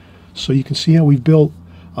away. So you can see how we've built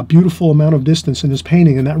a beautiful amount of distance in this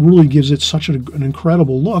painting, and that really gives it such an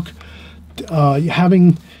incredible look.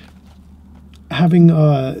 Having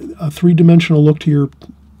a three-dimensional look to your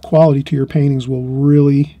quality to your paintings will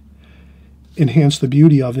really enhance the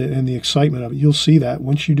beauty of it and the excitement of it. You'll see that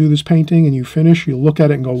once you do this painting and you finish, you'll look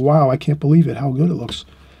at it and go, wow, I can't believe it, how good it looks.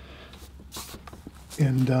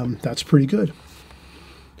 And that's pretty good.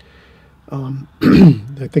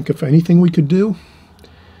 I think if anything we could do,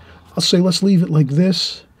 I'll say let's leave it like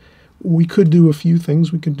this. We could do a few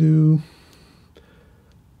things. We could do,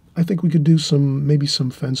 I think we could do maybe some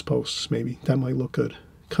fence posts, maybe. That might look good.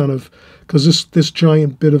 Kind of, because this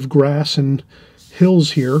giant bit of grass and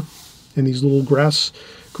hills here, and these little grass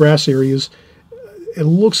areas, it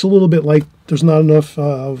looks a little bit like there's not enough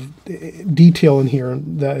detail in here,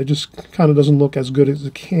 that it just kind of doesn't look as good as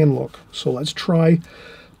it can look. So let's try.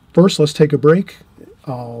 First, let's take a break.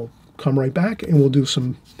 I'll come right back and we'll do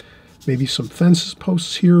maybe some fence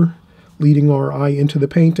posts here, leading our eye into the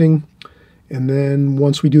painting. And then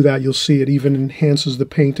once we do that, you'll see it even enhances the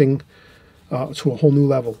painting to a whole new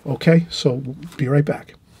level. Okay, so we'll be right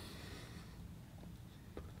back.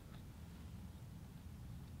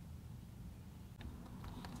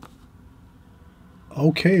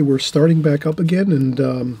 Okay, we're starting back up again,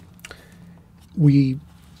 and we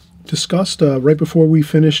discussed right before we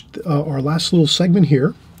finished our last little segment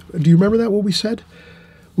here. Do you remember that, what we said?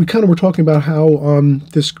 We kind of were talking about how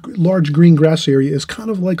this large green grass area is kind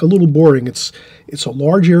of like a little boring. It's a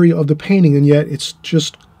large area of the painting, and yet it's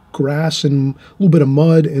just grass and a little bit of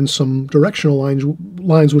mud and some directional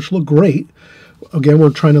lines which look great. Again, we're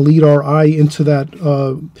trying to lead our eye into that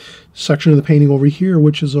section of the painting over here,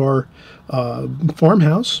 which is our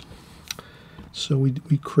farmhouse. So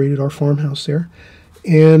we created our farmhouse there.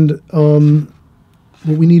 And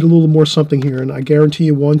we need a little more something here. And I guarantee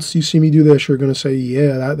you, once you see me do this, you're going to say,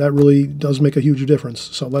 yeah, that really does make a huge difference.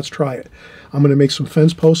 So let's try it. I'm going to make some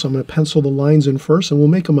fence posts. I'm going to pencil the lines in first, and we'll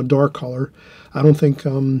make them a dark color. I think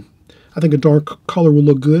a dark color will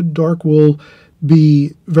look good. Dark will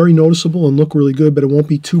be very noticeable and look really good, but it won't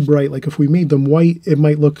be too bright. Like if we made them white, it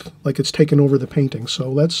might look like it's taken over the painting. So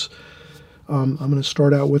let's, I'm going to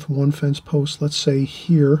start out with one fence post, let's say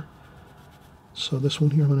here. So this one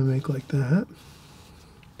here I'm going to make like that.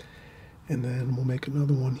 And then we'll make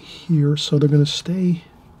another one here. So they're going to stay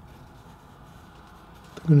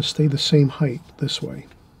the same height this way.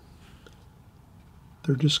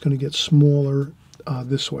 They're just going to get smaller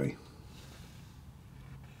this way.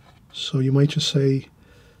 So you might just say,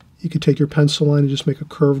 you could take your pencil line and just make a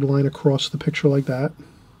curved line across the picture like that.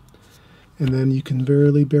 And then you can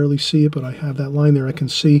barely see it, but I have that line there I can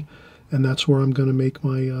see, and that's where I'm going to make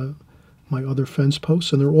my my other fence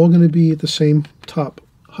posts, and they're all going to be at the same top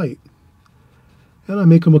height. And I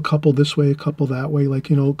make them a couple this way, a couple that way, like,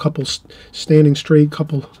 you know, a couple standing straight,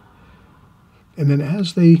 couple. And then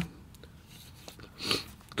as they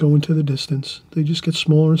go into the distance, they just get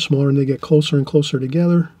smaller and smaller, and they get closer and closer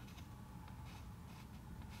together.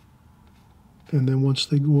 And then once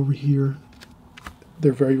they go over here,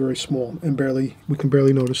 they're very small, and we can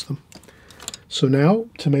barely notice them. So now,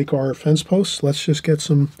 to make our fence posts, let's just get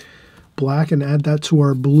some black and add that to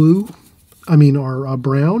our our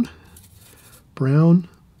brown. Brown,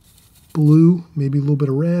 blue, maybe a little bit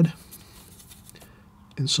of red,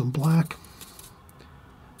 and some black,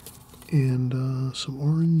 and some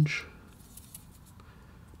orange,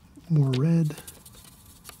 more red.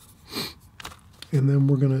 And then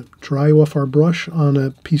we're going to dry off our brush on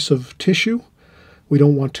a piece of tissue. We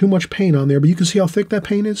don't want too much paint on there, but you can see how thick that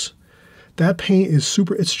paint is. That paint is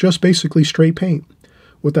super, it's just basically straight paint.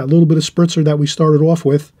 With that little bit of spritzer that we started off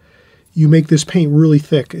with, you make this paint really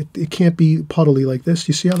thick. It can't be puddly like this.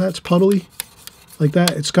 You see how that's puddly? Like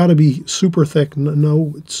that? It's got to be super thick.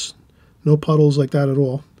 No, it's no puddles like that at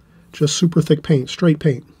all. Just super thick paint, straight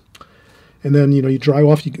paint. And then, you know, you dry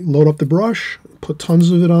off, you load up the brush, put tons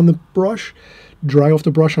of it on the brush, dry off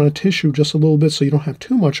the brush on a tissue just a little bit so you don't have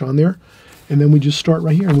too much on there. And then we just start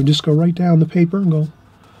right here, and we just go right down the paper and go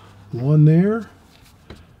one there,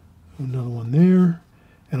 another one there.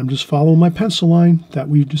 And I'm just following my pencil line that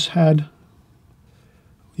we just had.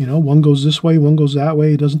 You know, one goes this way, one goes that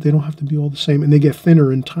way. They don't have to be all the same. And they get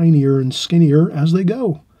thinner and tinier and skinnier as they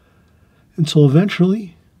go, until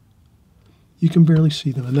eventually you can barely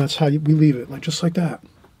see them. And that's how we leave it, like just like that.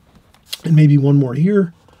 And maybe one more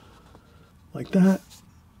here, like that.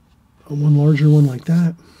 And one larger one like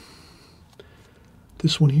that.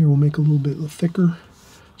 This one here will make a little bit thicker.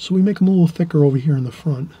 So we make them a little thicker over here in the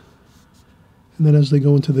front. And then as they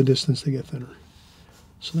go into the distance, they get thinner.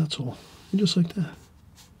 So that's all. And just like that.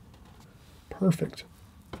 Perfect.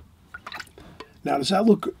 Now, does that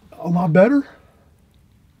look a lot better?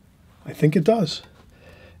 I think it does.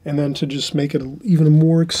 And then to just make it even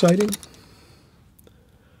more exciting,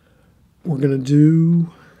 we're going to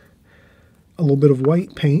do a little bit of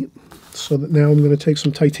white paint. So that now I'm going to take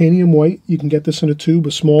some titanium white. You can get this in a tube,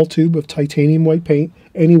 a small tube of titanium white paint.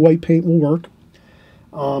 Any white paint will work.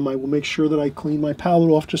 I will make sure that I clean my palette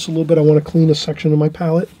off just a little bit. I want to clean a section of my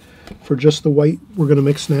palette for just the white we're going to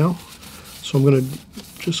mix now. So I'm going to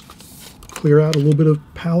just clear out a little bit of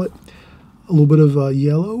palette, a little bit of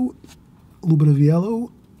yellow, a little bit of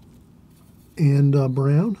yellow and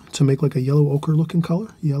brown to make like a yellow ochre looking color.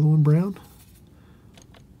 Yellow and brown.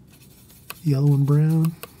 Yellow and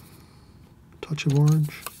brown. Touch of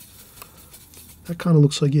orange. That kind of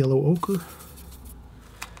looks like yellow ochre.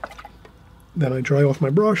 Then I dry off my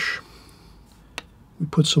brush. We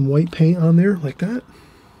put some white paint on there like that.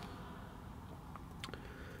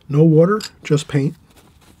 No water, just paint.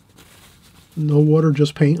 No water,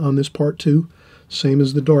 just paint on this part too. Same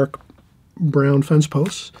as the dark brown fence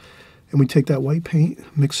posts. And we take that white paint,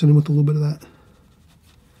 mix it in with a little bit of that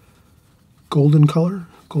golden color,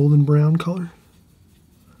 golden brown color.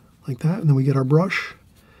 Like that. And then we get our brush,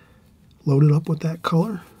 load it up with that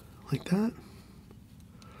color, like that.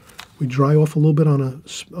 We dry off a little bit on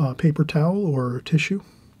a paper towel or a tissue.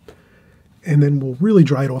 And then we'll really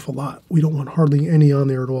dry it off a lot. We don't want hardly any on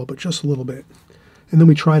there at all, but just a little bit. And then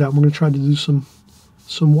we try it out. We're going to try to do some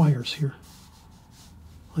wires here.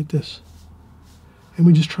 Like this. And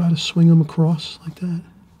we just try to swing them across like that.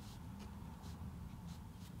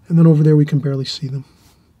 And then over there we can barely see them.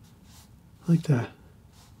 Like that.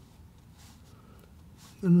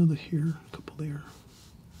 Another here, a couple there.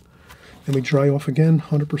 And we dry off again,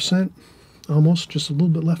 100%, almost, just a little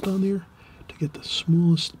bit left on there to get the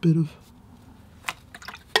smallest bit of.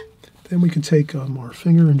 Then we can take our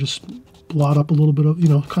finger and just blot up a little bit of, you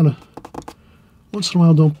know, kind of, once in a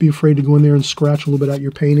while, don't be afraid to go in there and scratch a little bit at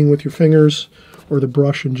your painting with your fingers or the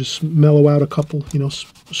brush and just mellow out a couple, you know,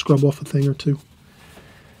 scrub off a thing or two.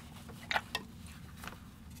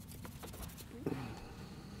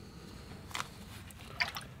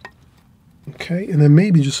 Okay, and then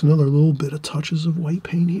maybe just another little bit of touches of white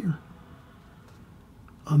paint here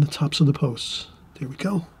on the tops of the posts. There we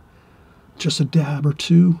go. Just a dab or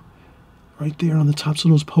two right there on the tops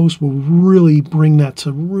of those posts will really bring that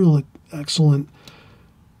to real excellent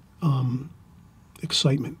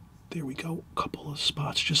excitement. There we go. A couple of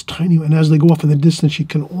spots, just tiny. And as they go off in the distance, you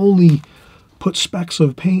can only put specks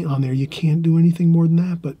of paint on there. You can't do anything more than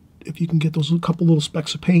that. But if you can get those couple little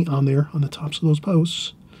specks of paint on there on the tops of those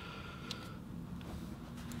posts,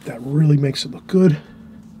 that really makes it look good.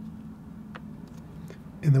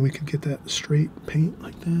 And then we can get that straight paint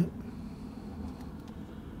like that.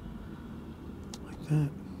 Like that.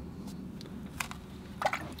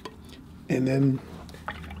 And then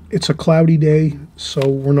it's a cloudy day, so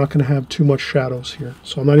we're not going to have too much shadows here.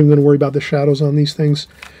 So I'm not even going to worry about the shadows on these things.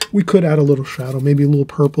 We could add a little shadow, maybe a little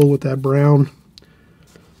purple with that brown.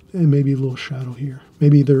 And maybe a little shadow here.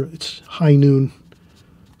 Maybe it's high noon.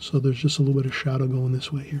 So there's just a little bit of shadow going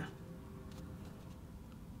this way here.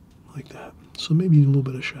 Like that. So maybe a little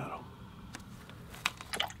bit of shadow.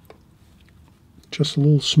 Just a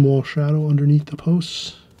little small shadow underneath the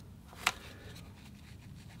posts.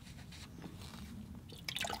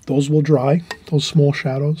 Those will dry, those small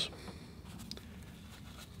shadows.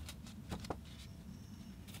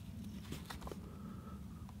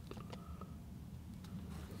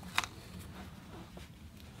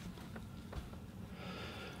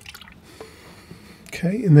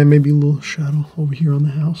 Okay, and then maybe a little shadow over here on the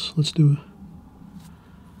house. Let's do it.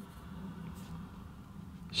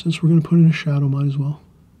 Since we're going to put in a shadow, might as well.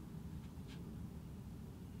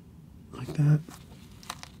 Like that.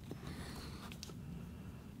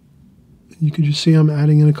 You can just see I'm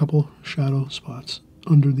adding in a couple shadow spots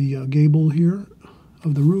under the gable here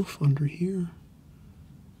of the roof, under here.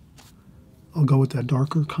 I'll go with that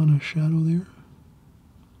darker kind of shadow there.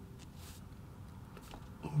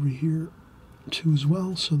 Over here too as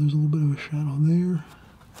well, so there's a little bit of a shadow there.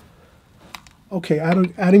 Okay,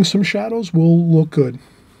 adding some shadows will look good.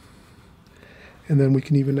 And then we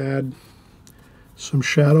can even add some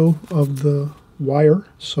shadow of the wire.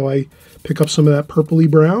 So I pick up some of that purpley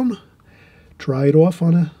brown, dry it off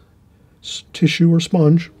on a tissue or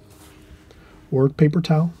sponge or paper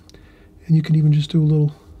towel, and you can even just do a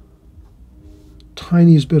little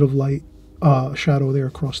tiniest bit of light shadow there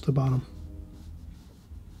across the bottom.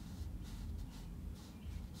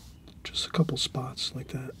 Just a couple spots like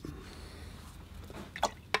that.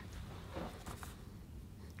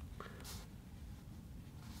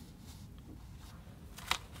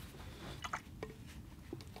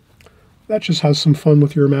 That just has some fun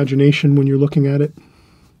with your imagination when you're looking at it.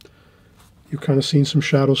 You're kind of seeing some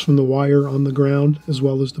shadows from the wire on the ground as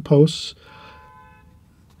well as the posts.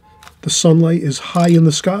 The sunlight is high in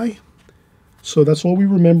the sky, so that's all we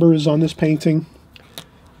remember is on this painting.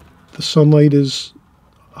 The sunlight is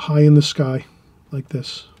high in the sky, like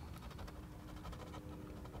this.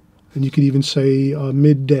 And you could even say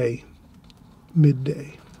midday.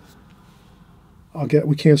 Midday.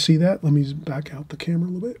 We can't see that. Let me back out the camera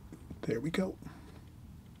a little bit. There we go.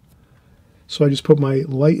 So I just put my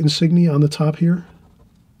light insignia on the top here.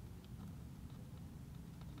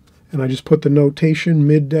 And I just put the notation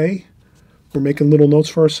midday. We're making little notes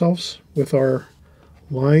for ourselves with our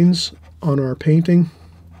lines on our painting.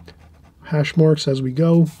 Hash marks as we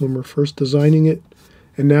go when we're first designing it.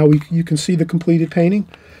 And now you can see the completed painting.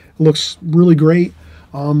 It looks really great.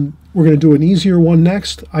 We're going to do an easier one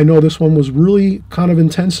next. I know this one was really kind of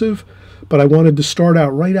intensive, but I wanted to start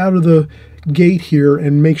out right out of the gate here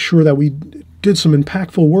and make sure that we did some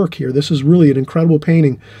impactful work here. This is really an incredible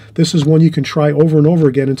painting. This is one you can try over and over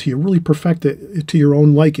again until you really perfect it to your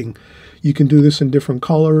own liking. You can do this in different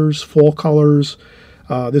colors, fall colors.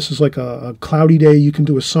 This is like a cloudy day. You can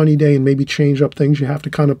do a sunny day and maybe change up things. You have to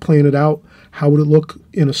kind of plan it out. How would it look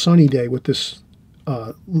in a sunny day with this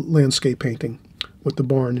landscape painting with the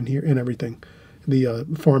barn in here and everything, the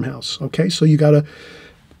farmhouse? Okay, so you got to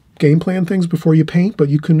game plan things before you paint, but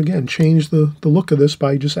you can, again, change the look of this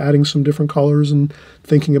by just adding some different colors and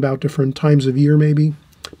thinking about different times of year maybe.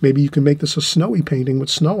 Maybe you can make this a snowy painting with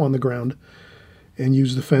snow on the ground and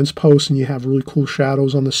use the fence posts and you have really cool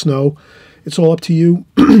shadows on the snow. It's all up to you.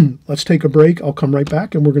 Let's take a break. I'll come right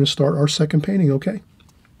back and we're going to start our second painting, okay?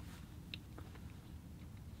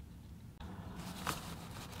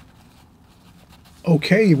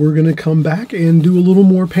 Okay, we're going to come back and do a little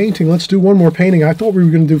more painting. Let's do one more painting. I thought we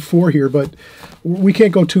were going to do 4 here, but we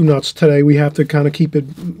can't go too nuts today. We have to kind of keep it,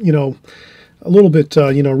 a little bit,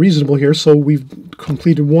 reasonable here. So we've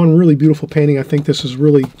completed one really beautiful painting. I think this is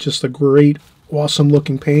really just a great, awesome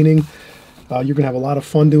looking painting. You're going to have a lot of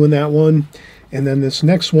fun doing that one. And then this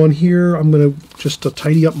next one here, I'm going to just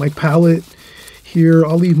tidy up my palette here.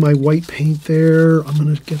 I'll leave my white paint there. I'm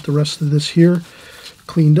going to get the rest of this here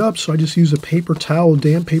cleaned up. So I just use a paper towel,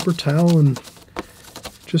 damp paper towel, and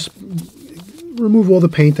just remove all the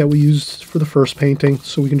paint that we used for the first painting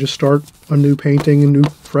so we can just start a new painting and new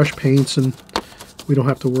fresh paints and we don't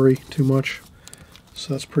have to worry too much.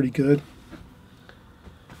 So that's pretty good.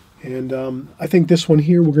 And I think this one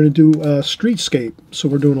here we're going to do a streetscape. So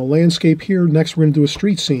we're doing a landscape here. Next we're going to do a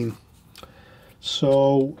street scene.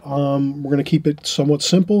 So we're going to keep it somewhat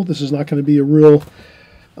simple. This is not going to be a real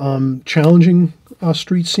challenging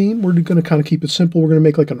street scene. We're going to kind of keep it simple. We're going to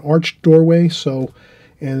make like an arched doorway. So,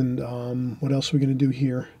 and what else are we going to do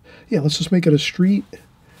here? Yeah, let's just make it a street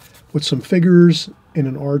with some figures and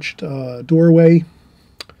an arched doorway.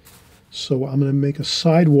 So I'm going to make a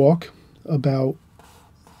sidewalk about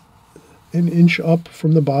an inch up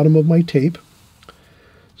from the bottom of my tape.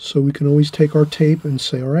 So we can always take our tape and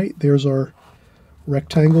say, all right, there's our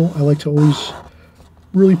rectangle. I like to always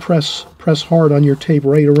really press hard on your tape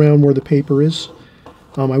right around where the paper is.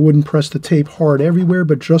 I wouldn't press the tape hard everywhere,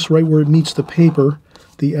 but just right where it meets the paper,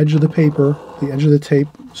 the edge of the paper, the edge of the tape.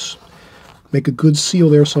 Make a good seal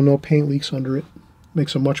there so no paint leaks under it.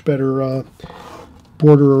 Makes a much better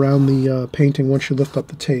border around the painting once you lift up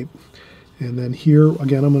the tape. And then here,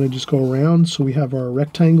 again, I'm going to just go around. So we have our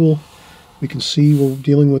rectangle. We can see we're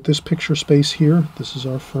dealing with this picture space here. This is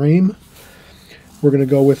our frame. we're going to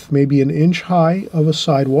go with maybe 1 inch high of a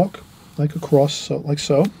sidewalk, like across, so, like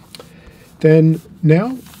so. Then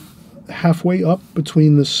now, halfway up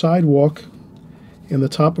between the sidewalk and the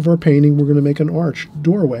top of our painting, we're going to make an arch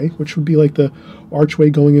doorway, which would be like the archway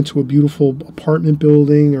going into a beautiful apartment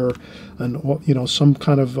building, or some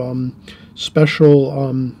kind of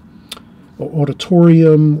special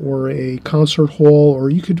auditorium or a concert hall, or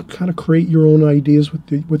you could kind of create your own ideas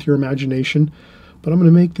with your imagination. But I'm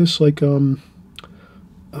going to make this like I'm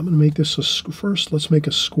going to make this first. Let's make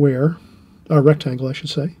a rectangle, I should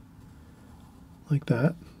say, like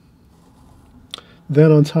that. Then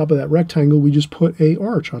on top of that rectangle, we just put a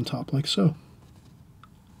arch on top, like so.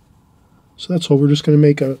 So that's all. We're just going to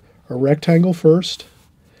make a rectangle first,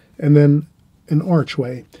 and then an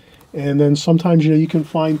archway. And then sometimes, you can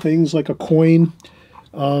find things like a coin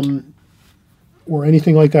or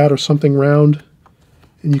anything like that, or something round.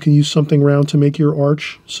 And you can use something round to make your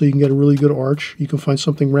arch, so you can get a really good arch. You can find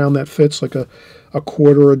something round that fits, like a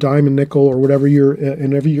quarter, a dime, a nickel, or whatever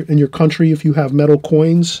in your country. If you have metal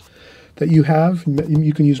coins that you have,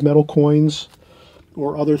 you can use metal coins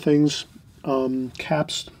or other things,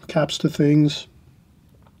 caps to things,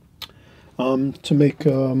 to make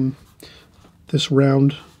this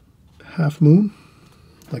round half moon,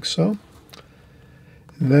 like so.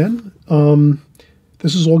 And then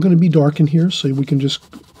this is all going to be dark in here, so we can just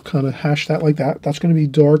kind of hash that like that. That's going to be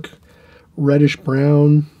dark reddish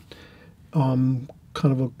brown, kind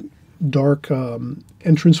of a dark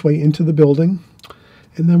entranceway into the building.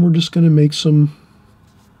 And then we're just going to make some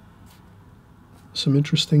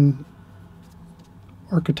interesting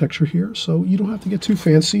architecture here. So you don't have to get too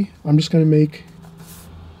fancy. I'm just going to make,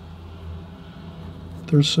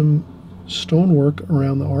 there's some stonework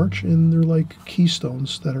around the arch, and they're like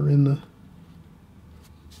keystones that are in the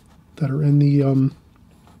and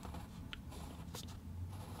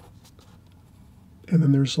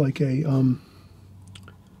then there's like a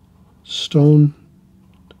stone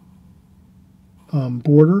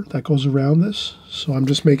border that goes around this. So I'm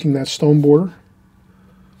just making that stone border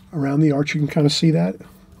around the arch. You can kind of see that.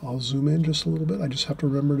 I'll zoom in just a little bit. I just have to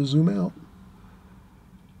remember to zoom out.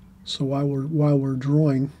 So while we're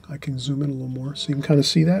drawing, I can zoom in a little more so you can kind of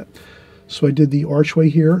see that. So I did the archway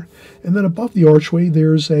here, and then above the archway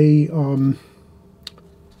there's a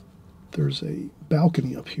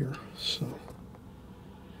balcony up here. So,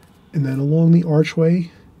 and then along the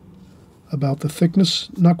archway, about the thickness,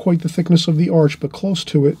 not quite the thickness of the arch, but close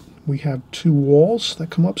to it, we have 2 walls that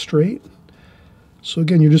come up straight. So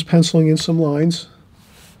again, you're just penciling in some lines.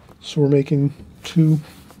 So we're making two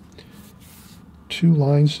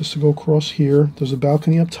lines just to go across here. There's a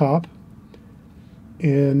balcony up top.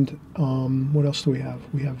 And what else do we have?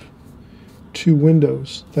 We have 2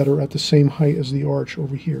 windows that are at the same height as the arch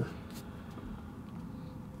over here.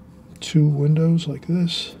 2 windows like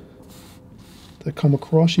this that come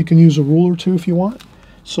across. You can use a ruler too if you want.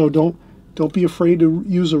 So don't be afraid to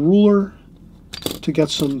use a ruler to get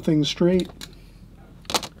some things straight.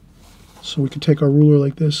 So we can take our ruler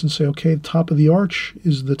like this and say, okay, the top of the arch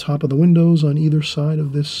is the top of the windows on either side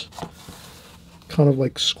of this kind of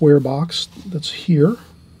like square box that's here.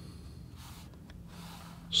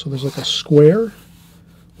 So there's like a square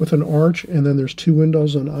with an arch, and then there's 2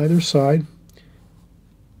 windows on either side.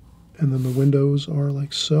 And then the windows are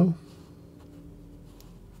like so.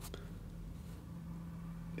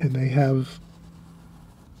 And they have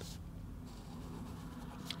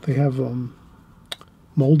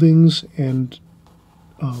moldings and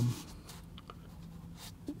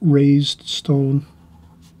raised stone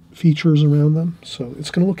features around them. So it's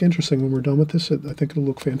going to look interesting when we're done with this. I think it'll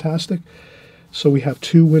look fantastic. So we have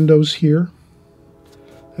 2 windows here.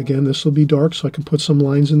 Again, this will be dark, so I can put some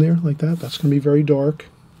lines in there like that. That's going to be very dark.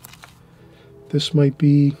 This might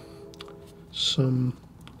be some,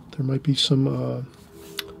 there might be some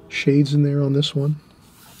shades in there on this one.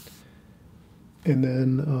 And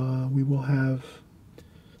then we will have,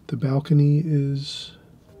 the balcony's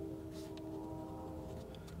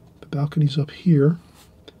up here,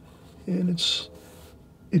 and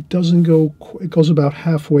it doesn't go, it goes about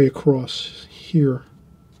halfway across here.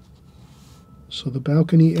 So the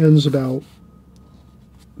balcony ends about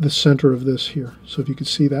the center of this here. So if you could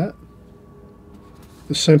see that,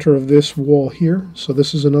 the center of this wall here. So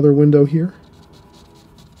this is another window here,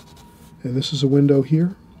 and this is a window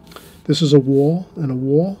here. This is a wall and a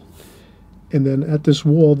wall, and then at this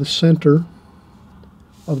wall, the center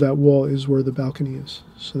of that wall is where the balcony is.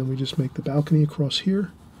 So then we just make the balcony across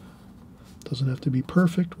here. Doesn't have to be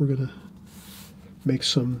perfect. We're going to make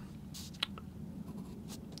some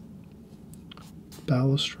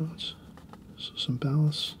balustrades, so some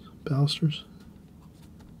balusters.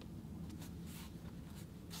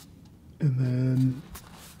 And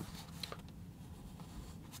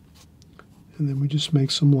then we just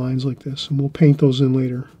make some lines like this, and we'll paint those in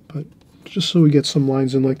later, but just so we get some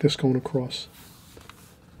lines in like this going across.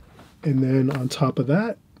 And then on top of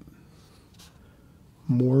that,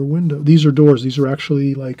 more window. These are doors. These are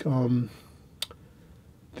actually like,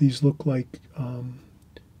 these look like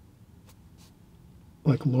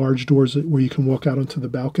large doors where you can walk out onto the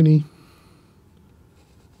balcony.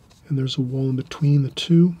 And there's a wall in between the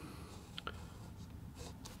two.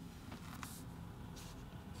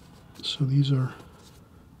 So these are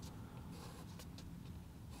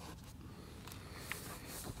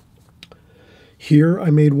here. I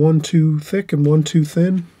made one too thick and one too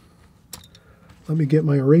thin. Let me get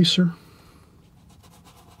my eraser.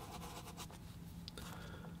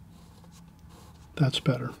 That's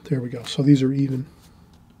better. There we go. So these are even.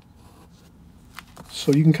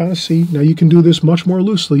 So you can kind of see. Now you can do this much more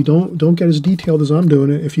loosely. Don't get as detailed as I'm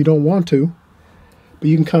doing it if you don't want to. But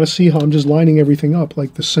you can kind of see how I'm just lining everything up.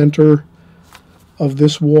 Like the center of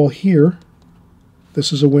this wall here.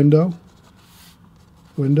 This is a window.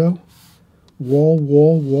 Window. Wall,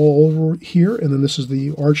 wall, wall over here. And then this is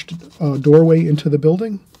the arched doorway into the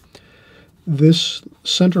building. This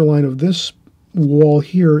center line of this wall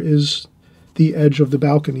here is the edge of the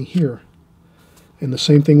balcony here. And the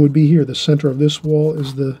same thing would be here. The center of this wall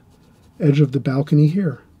is the edge of the balcony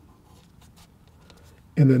here.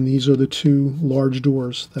 And then these are the two large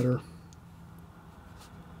doors that are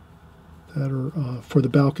for the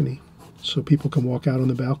balcony. So people can walk out on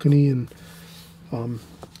the balcony and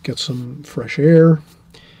get some fresh air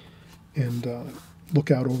and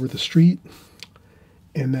look out over the street.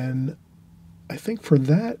 And then I think for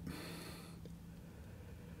that,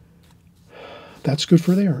 that's good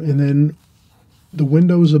for there. And then the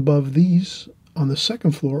windows above these on the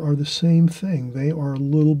second floor are the same thing. They are a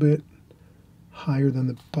little bit higher than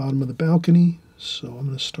the bottom of the balcony. So I'm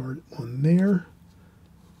going to start on there.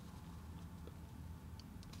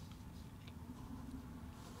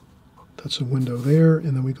 That's a window there.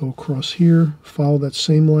 And then we go across here, follow that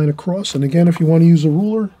same line across. And again, if you want to use a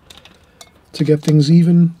ruler to get things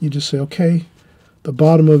even, you just say, okay, the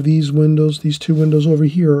bottom of these windows, these two windows over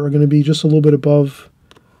here, are going to be just a little bit above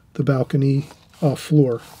the balcony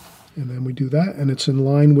floor. And then we do that, and it's in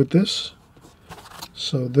line with this.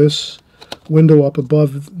 So this window up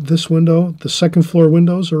above this window, the second floor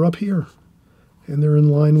windows are up here. And they're in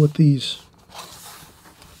line with these.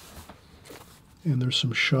 And there's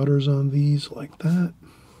some shutters on these like that.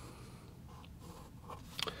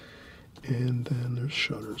 And then there's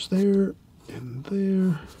shutters there and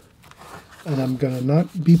there. And I'm going to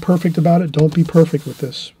not be perfect about it. Don't be perfect with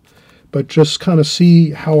this. But just kind of see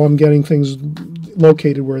how I'm getting things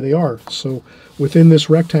located where they are. So within this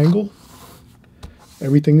rectangle,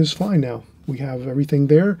 everything is fine now. We have everything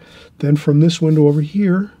there. Then from this window over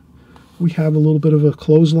here, we have a little bit of a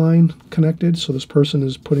clothesline connected. So this person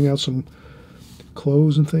is putting out some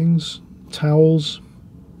clothes and things, towels,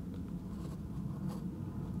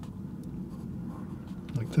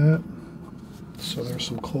 like that. So there's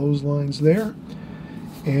some clotheslines there.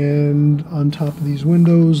 And on top of these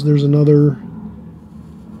windows, there's another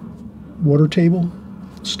water table,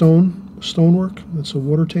 stonework. That's a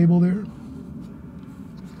water table there.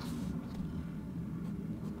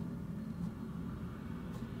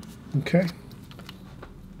 Okay.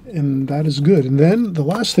 And that is good. And then the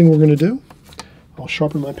last thing we're going to do, I'll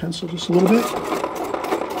sharpen my pencil just a little bit.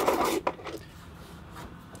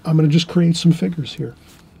 I'm going to just create some figures here.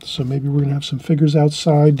 So maybe we're going to have some figures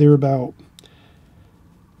outside. They're about,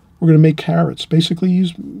 we're going to make carrots. Basically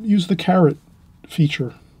use the carrot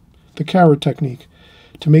feature, the carrot technique,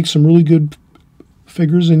 to make some really good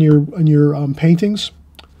figures in your paintings.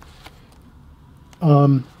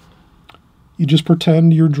 You just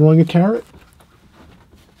pretend you're drawing a carrot,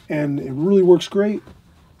 and it really works great.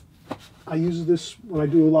 I use this when I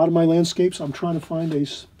do a lot of my landscapes. I'm trying to find a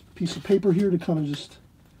piece of paper here to kind of just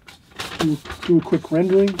do a quick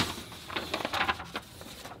rendering.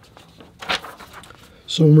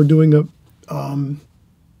 So when we're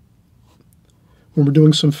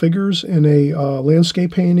doing some figures in a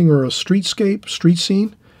landscape painting or a street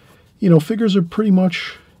scene, you know, figures are pretty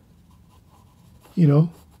much, you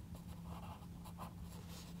know,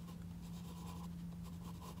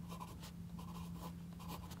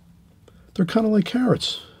 they're kind of like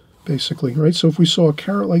carrots, basically, right? So if we saw a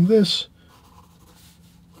carrot like this,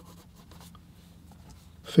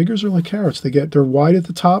 figures are like carrots. They're wide at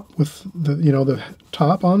the top with the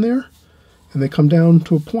top on there, and they come down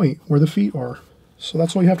to a point where the feet are. So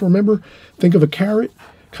that's all you have to remember. Think of a carrot,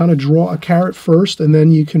 kind of draw a carrot first, and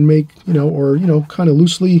then you can make, kind of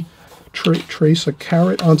loosely trace a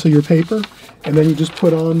carrot onto your paper, and then you just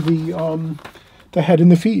put on the head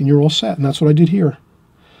and the feet, and you're all set. And that's what I did here.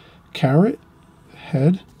 Carrot,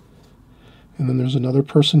 head, and then there's another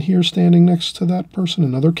person here standing next to that person,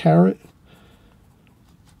 another carrot,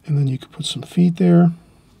 and then you could put some feet there.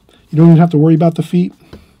 You don't even have to worry about the feet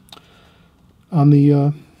on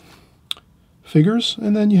the figures,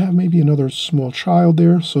 and then you have maybe another small child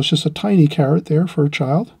there, so it's just a tiny carrot there for a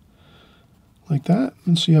child, like that.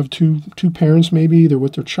 And so you have two parents, maybe they're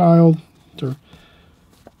with their child, they're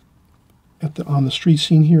on the street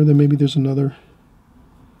scene here. Then maybe there's another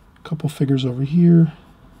couple figures over here.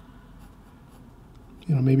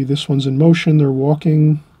 You know, maybe this one's in motion, they're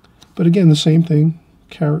walking, but again, the same thing,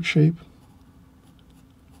 carrot shape,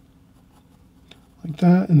 like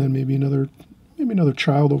that. And then maybe another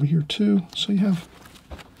child over here too. So you have,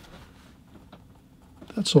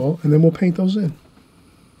 that's all, and then we'll paint those in.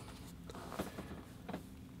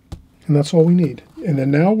 And that's all we need. And then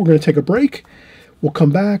now we're going to take a break. We'll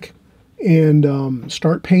come back and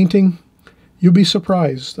start painting. You'll be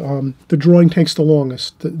surprised. The drawing takes the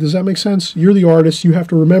longest. Does that make sense? You're the artist. You have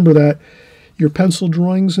to remember that your pencil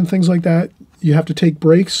drawings and things like that, you have to take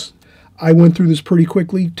breaks. I went through this pretty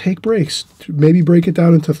quickly. Take breaks. Maybe break it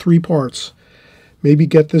down into 3 parts. Maybe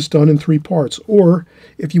get this done in 3 parts. Or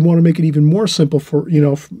if you want to make it even more simple for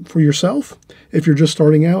yourself, if you're just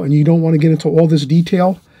starting out and you don't want to get into all this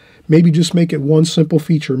detail, maybe just make it one simple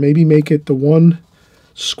feature. Maybe make it the one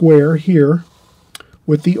square here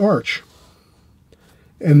with the arch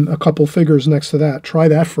and a couple figures next to that. Try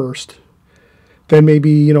that first. Then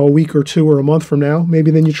maybe, a week or 2 or a month from now,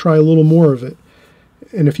 maybe then you try a little more of it.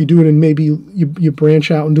 And if you do it and maybe you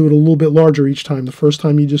branch out and do it a little bit larger each time. The first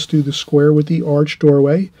time you just do the square with the arch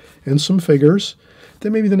doorway and some figures.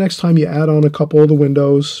 Then maybe the next time you add on a couple of the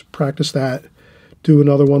windows, practice that. Do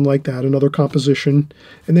another one like that, another composition.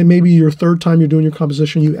 And then maybe your third time you're doing your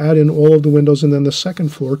composition, you add in all of the windows and then the second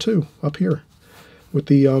floor too, up here. With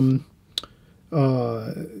the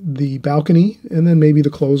balcony, and then maybe the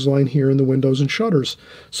clothesline here and the windows and shutters.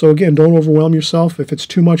 So again, don't overwhelm yourself. If it's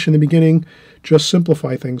too much in the beginning, just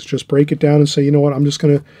simplify things. Just break it down and say, you know what, I'm just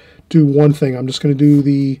going to do one thing. I'm just going to do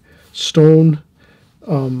the stone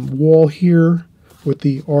wall here with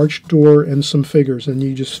the arched door and some figures, and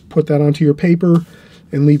you just put that onto your paper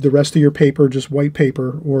and leave the rest of your paper just white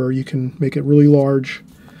paper, or you can make it really large.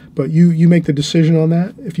 But you make the decision on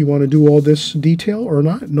that if you want to do all this detail or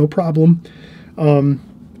not, no problem.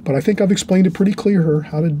 But I think I've explained it pretty clear here,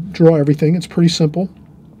 how to draw everything. It's pretty simple.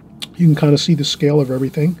 You can kind of see the scale of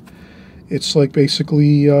everything. It's like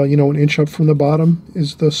basically, an inch up from the bottom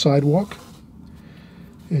is the sidewalk.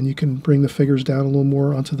 And you can bring the figures down a little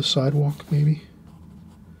more onto the sidewalk, maybe.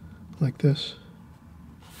 Like this.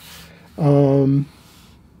 So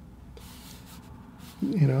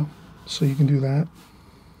you can do that.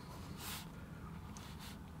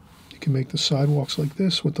 You can make the sidewalks like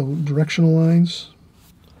this with the directional lines.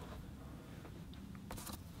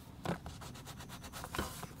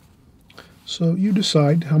 So you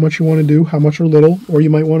decide how much you want to do, how much or little, or you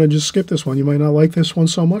might want to just skip this one. You might not like this one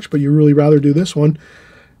so much, but you really rather do this one.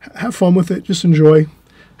 Have fun with it. Just enjoy.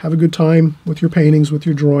 Have a good time with your paintings, with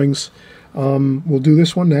your drawings. We'll do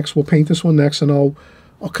this one next. We'll paint this one next, and I'll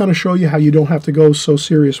kind of show you how you don't have to go so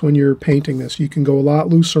serious when you're painting this. You can go a lot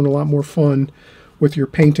looser and a lot more fun with your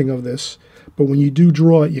painting of this. But when you do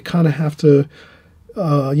draw it, you kind of have to,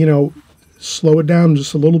 slow it down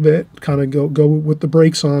just a little bit, kind of go with the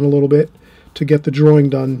brakes on a little bit to get the drawing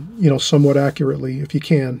done, somewhat accurately if you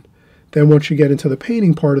can. Then once you get into the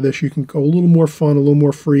painting part of this, you can go a little more fun, a little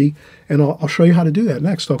more free, and I'll show you how to do that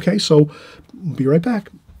next, okay? So, be right back.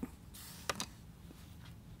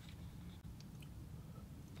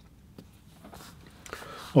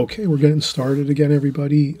 Okay, we're getting started again,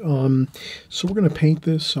 everybody. So we're going to paint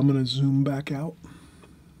this. I'm going to zoom back out.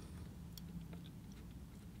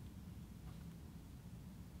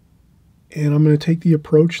 And I'm going to take the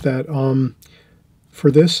approach that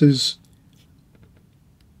for this is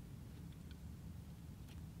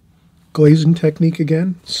glazing technique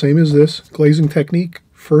again. Same as this, glazing technique.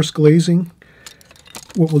 First glazing.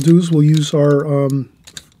 What we'll do is we'll use our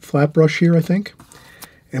flat brush here, I think.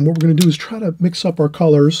 And what we're going to do is try to mix up our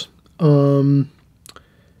colors. Lots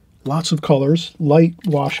of colors, light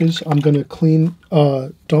washes. I'm going to clean,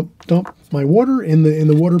 dump my water in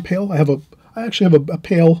the water pail. I actually have a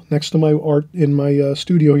pail next to my art in my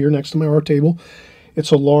studio here, next to my art table.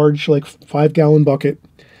 It's a large, like 5-gallon bucket.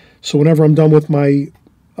 So whenever I'm done with my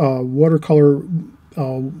watercolor,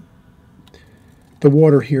 the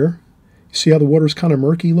water here, you see how the water's kind of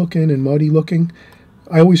murky looking and muddy looking?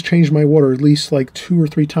 I always change my water at least like 2 or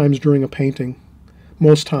 3 times during a painting,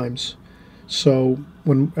 most times. So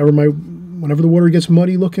whenever the water gets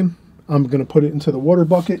muddy looking, I'm going to put it into the water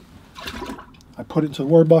bucket. I put it into the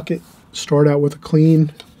water bucket, start out with a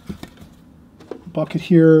clean bucket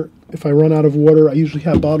here. If I run out of water, I usually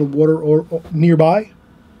have bottled water or nearby.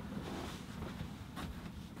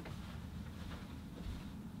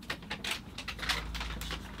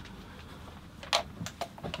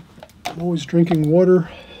 I'm always drinking water.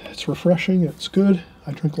 It's refreshing, it's good.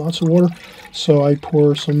 I drink lots of water. So I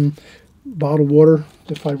pour some bottled water.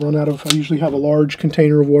 If I run out of, I usually have a large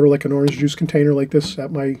container of water, like an orange juice container like this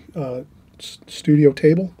at my studio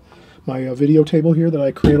table, my video table here that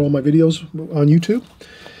I create all my videos on YouTube.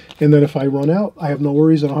 And then if I run out, I have no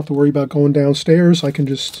worries. I don't have to worry about going downstairs. I can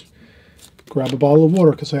just grab a bottle of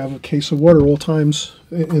water because I have a case of water all times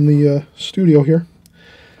in the studio here.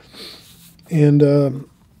 And I'm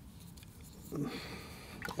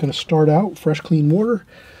going to start out fresh, clean water.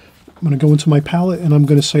 I'm going to go into my palette and I'm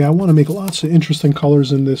going to say I want to make lots of interesting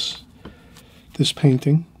colors in this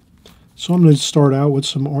painting. So I'm going to start out with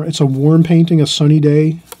some, it's a warm painting, a sunny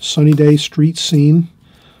day street scene.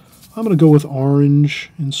 I'm going to go with orange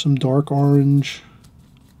and some dark orange,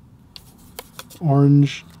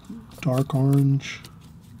 dark orange,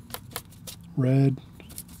 red,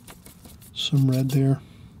 some red there,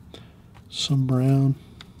 some brown.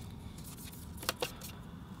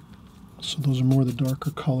 So those are more the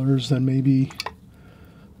darker colors than maybe,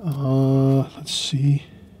 let's see,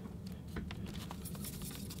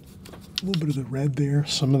 a little bit of the red there,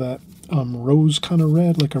 some of that rose kind of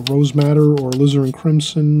red, like a rose madder or alizarin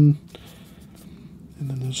crimson, and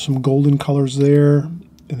then there's some golden colors there,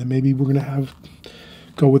 and then maybe we're going to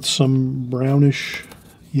go with some brownish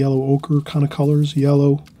yellow ochre kind of colors,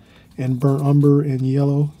 yellow and burnt umber and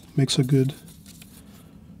yellow makes a good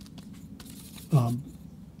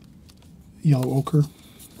yellow ochre,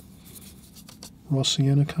 raw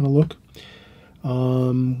sienna kind of look.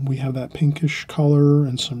 We have that pinkish color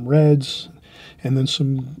and some reds, and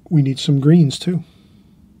then we need some greens too.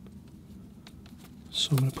 So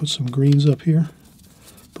I'm going to put some greens up here.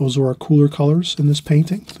 Those are our cooler colors in this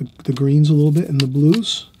painting. The greens a little bit and the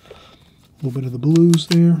blues. A little bit of the blues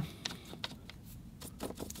there.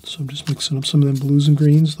 So I'm just mixing up some of them blues and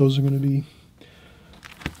greens. Those are going to be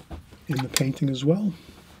in the painting as well.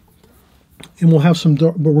 And we'll have some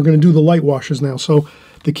dark, but we're going to do the light washes now. So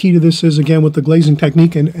the key to this is, again, with the glazing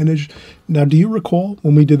technique. Now, do you recall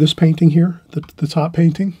when we did this painting here, the top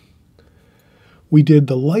painting? We did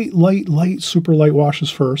the light, super light washes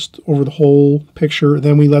first over the whole picture.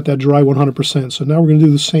 Then we let that dry 100%. So now we're going to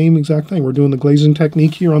do the same exact thing. We're doing the glazing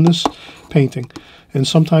technique here on this painting. And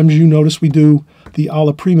sometimes you notice we do the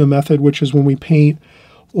alla prima method, which is when we paint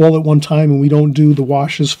all at one time and we don't do the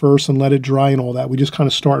washes first and let it dry and all that. We just kind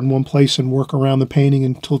of start in one place and work around the painting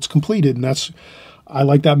until it's completed. And I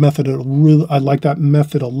like that method. I like that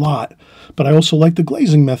method a lot. But I also like the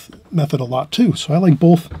glazing method a lot too. So I like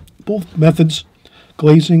both methods,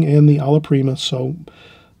 glazing and the alla prima. So,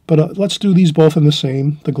 but let's do these both in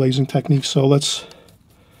the glazing technique. So I'm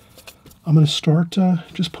going to start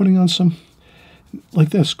just putting on some,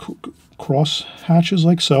 like this, cross hatches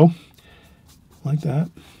like so, like that.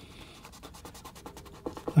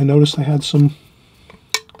 I noticed I had some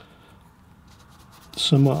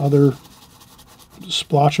other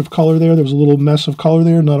splotch of color there. There was a little mess of color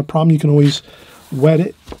there. Not a problem. You can always wet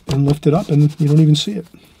it and lift it up and you don't even see it.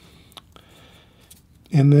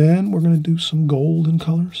 And then we're going to do some golden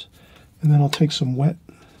colors. And then I'll take some wet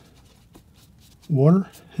water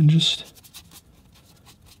and just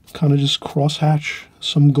kind of just cross hatch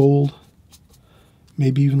some gold.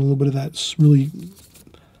 Maybe even a little bit of that really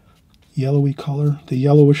yellowy color, the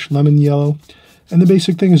yellowish lemon yellow. And the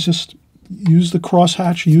basic thing is just use the cross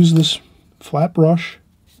hatch, use this flat brush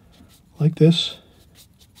like this.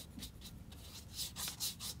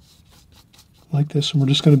 Like this, and we're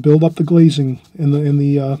just going to build up the glazing in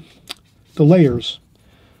the layers.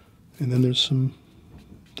 And then there's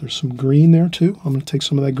some green there too. I'm going to take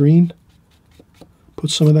some of that green, put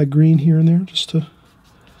some of that green here and there just to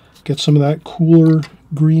get some of that cooler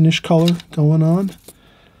greenish color going on.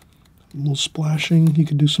 A little splashing. You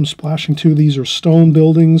could do some splashing too. These are stone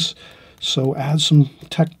buildings, so add some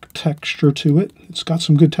texture to it. It's got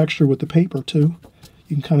some good texture with the paper too.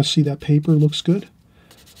 You can kind of see that paper looks good.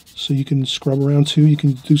 So you can scrub around too. You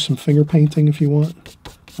can do some finger painting if you want,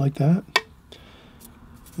 like that.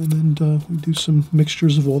 And then we do some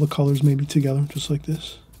mixtures of all the colors maybe together, just like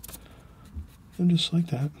this. And just like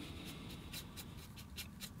that.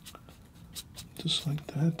 Just like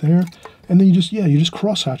that there. And then you just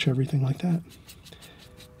cross hatch everything like that.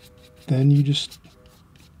 Then you just,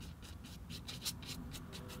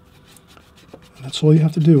 That's all you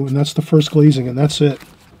have to do, and that's the first glazing, and that's it.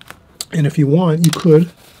 And if you want,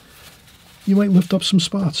 you might lift up some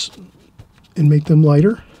spots and make them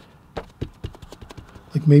lighter.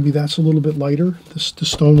 Like maybe that's a little bit lighter, the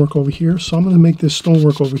stonework over here. So I'm going to make this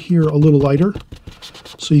stonework over here a little lighter.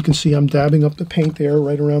 So you can see I'm dabbing up the paint there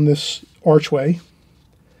right around this archway.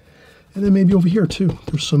 And then maybe over here too,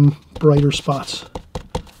 there's some brighter spots.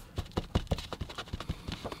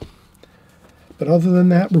 But other than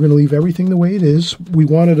that, we're going to leave everything the way it is. We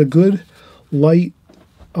wanted a good light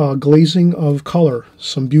glazing of color.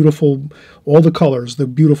 Some beautiful, all the colors, the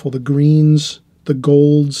greens, the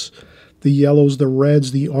golds, the yellows, the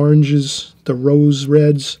reds, the oranges, the rose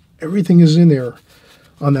reds. Everything is in there.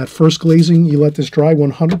 On that first glazing, you let this dry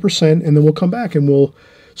 100%, and then we'll come back and we'll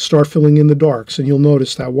start filling in the darks. And you'll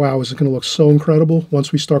notice that, wow, is it going to look so incredible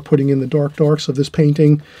once we start putting in the darks of this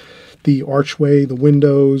painting. The archway, the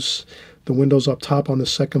windows up top on the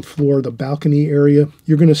second floor, the balcony area.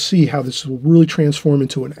 You're going to see how this will really transform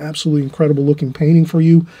into an absolutely incredible looking painting for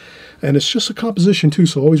you. And it's just a composition too,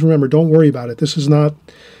 so always remember, don't worry about it. This is not,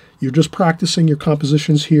 you're just practicing your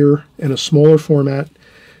compositions here in a smaller format,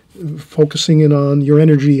 focusing in on your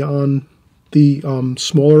energy on the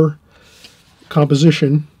smaller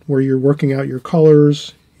composition where you're working out your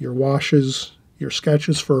colors, your washes, your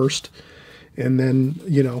sketches first. And then,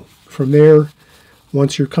 you know, from there,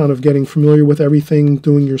 once you're kind of getting familiar with everything,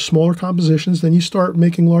 doing your smaller compositions, then you start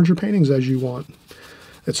making larger paintings as you want.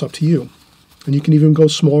 It's up to you. And you can even go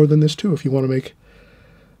smaller than this too if you want to make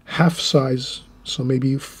half size. So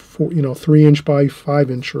maybe 3 inch by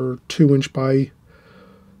 5 inch or 2 inch by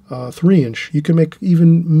 3 inch. You can make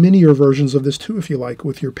even minier versions of this too if you like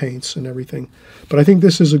with your paints and everything. But I think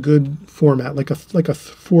this is a good format, like a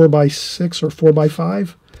 4 by 6 or 4 by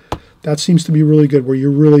 5. That seems to be really good, where you're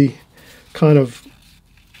really kind of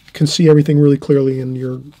can see everything really clearly, and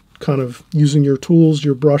you're kind of using your tools,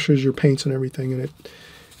 your brushes, your paints and everything, and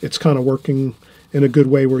it's kind of working in a good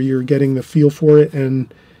way where you're getting the feel for it,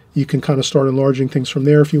 and you can kind of start enlarging things from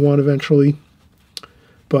there if you want eventually.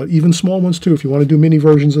 But even small ones too, if you want to do mini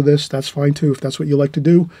versions of this, that's fine too. If that's what you like to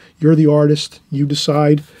do, you're the artist, you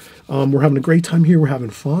decide. We're having a great time here, we're having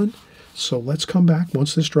fun. So let's come back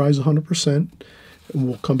once this dries 100%, and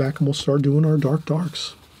we'll come back and we'll start doing our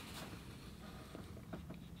darks.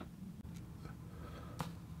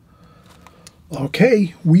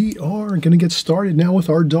 Okay, we are going to get started now with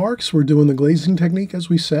our darks. We're doing the glazing technique as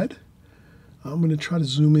we said. I'm going to try to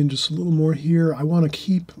zoom in just a little more here. I want to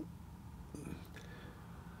keep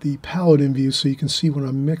the palette in view so you can see what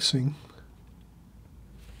I'm mixing.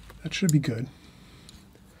 That should be good.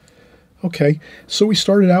 Okay, so we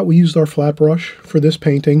started out, we used our flat brush for this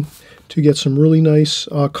painting to get some really nice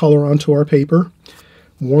color onto our paper.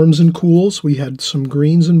 Warms and cools, we had some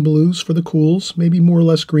greens and blues for the cools, maybe more or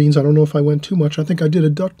less greens. I don't know if I went too much. I think I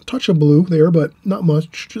did a touch of blue there, but not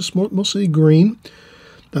much, just mostly green.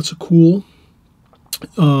 That's a cool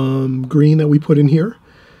green that we put in here.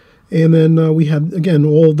 And then we had, again,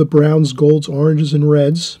 all the browns, golds, oranges, and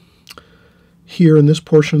reds here in this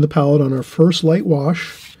portion of the palette on our first light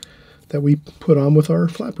wash that we put on with our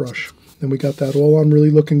flat brush. And we got that all on,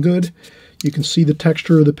 really looking good. You can see the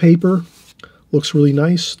texture of the paper. Looks really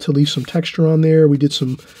nice to leave some texture on there. We did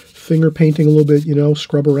some finger painting a little bit, you know,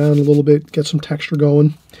 scrub around a little bit, get some texture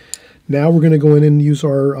going. Now we're going to go in and use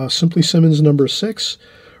our Simply Simmons number 6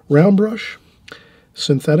 round brush.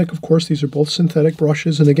 Synthetic, of course, these are both synthetic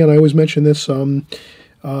brushes. And again, I always mention this,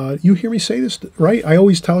 you hear me say this, right? I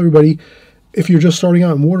always tell everybody, if you're just starting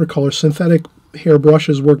out in watercolor, synthetic hair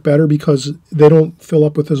brushes work better because they don't fill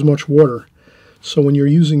up with as much water. So when you're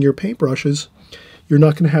using your paint brushes, you're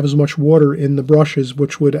not going to have as much water in the brushes,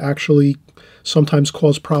 which would actually sometimes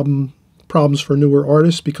cause problems for newer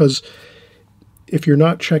artists, because if you're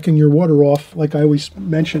not checking your water off, like I always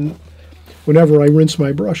mention, whenever I rinse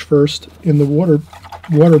my brush first in the water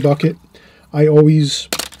bucket, I always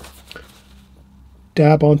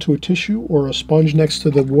dab onto a tissue or a sponge next to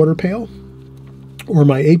the water pail or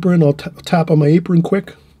my apron. I'll tap on my apron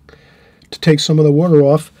quick to take some of the water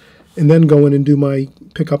off, and then go in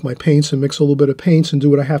and pick up my paints and mix a little bit of paints and do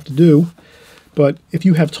what I have to do. But if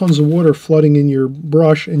you have tons of water flooding in your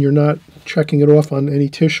brush and you're not checking it off on any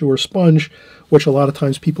tissue or sponge, which a lot of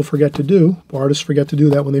times people forget to do, artists forget to do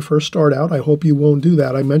that when they first start out. I hope you won't do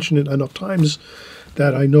that. I mention it enough times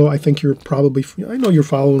that I know you're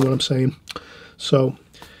following what I'm saying. So,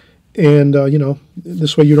 and you know,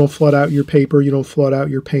 this way you don't flood out your paper, you don't flood out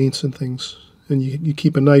your paints and things, and you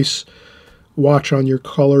keep a nice watch on your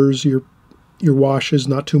colors, your washes,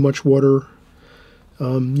 not too much water,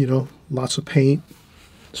 you know, lots of paint.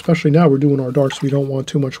 Especially now we're doing our darks, we don't want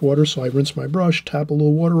too much water, so I rinse my brush, tap a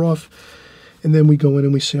little water off, And then we go in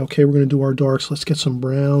and we say, okay, we're going to do our darks. Let's get some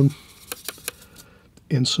brown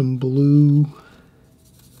and some blue.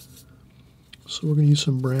 So we're going to use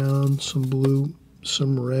some brown, some blue,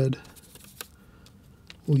 some red.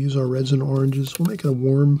 We'll use our reds and oranges. We'll make it a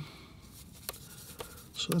warm.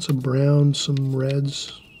 So that's a brown, some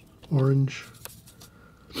reds, orange.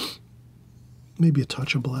 Maybe a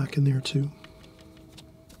touch of black in there too.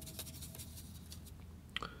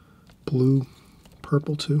 Blue,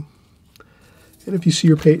 purple too. And if you see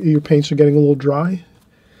your paints are getting a little dry,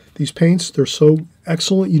 these paints, they're so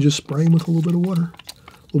excellent, you just spray them with a little bit of water.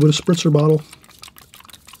 A little bit of spritzer bottle.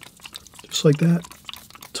 Just like that.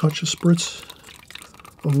 Touch a spritz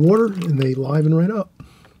of water and they liven right up.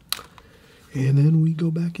 And then we go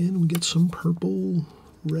back in and we get some purple,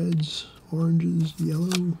 reds, oranges,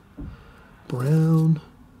 yellow, brown,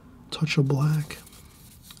 touch of black,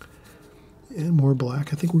 and more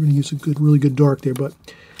black. I think we're going to use a really good dark there, but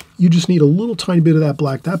you just need a little tiny bit of that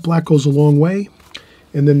black. That black goes a long way.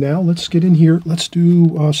 And then now let's get in here. Let's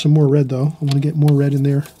do some more red though. I want to get more red in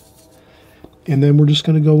there. And then we're just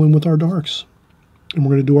going to go in with our darks. And we're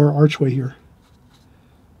going to do our archway here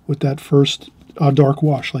with that first dark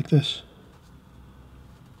wash like this.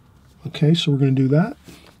 Okay, so we're going to do that.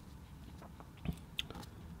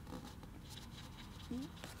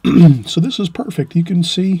 So this is perfect. You can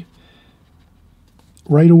see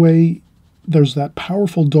right away there's that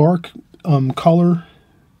powerful dark color,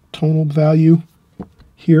 tonal value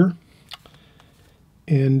here.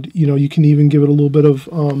 And, you know, you can even give it a little bit of,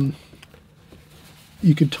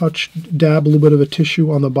 you could dab a little bit of a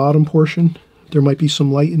tissue on the bottom portion. There might be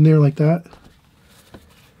some light in there like that.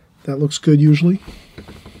 That looks good usually.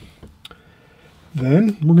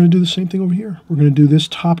 Then we're going to do the same thing over here. We're going to do this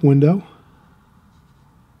top window.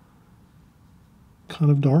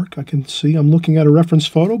 Kind of dark. I can see I'm looking at a reference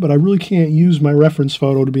photo, but I really can't use my reference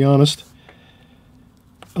photo, to be honest.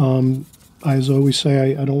 As I always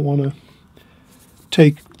say, I don't want to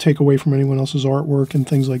take away from anyone else's artwork and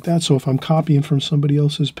things like that. So if I'm copying from somebody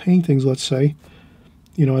else's paintings, let's say,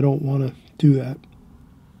 you know, I don't want to do that.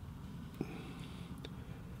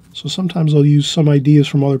 So sometimes I'll use some ideas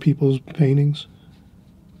from other people's paintings,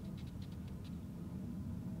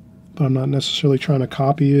 but I'm not necessarily trying to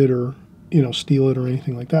copy it or, you know, steal it or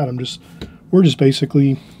anything like that. We're just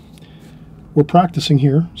basically, we're practicing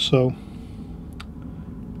here. So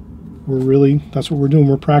that's what we're doing.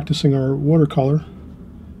 We're practicing our watercolor.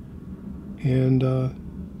 And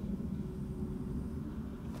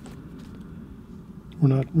we're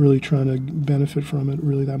not really trying to benefit from it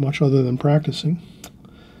really that much other than practicing.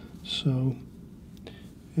 So,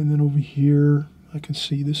 and then over here, I can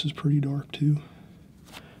see this is pretty dark too.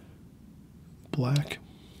 Black.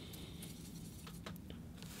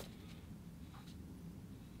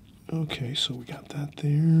 Okay, so we got that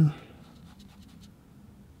there.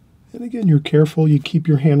 And again, you're careful. You keep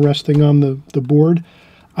your hand resting on the board.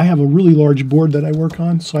 I have a really large board that I work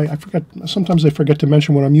on, so I forget. Sometimes I forget to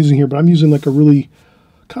mention what I'm using here, but I'm using like a really,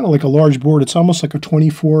 kind of like a large board. It's almost like a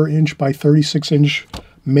 24-inch by 36-inch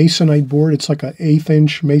masonite board. It's like an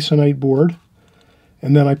 1/8-inch masonite board.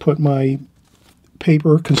 And then I put my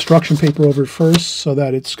paper, construction paper over it first so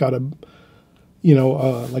that it's got a, you know,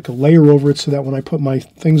 like a layer over it so that when I put my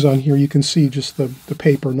things on here, you can see just the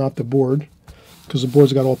paper, not the board, because the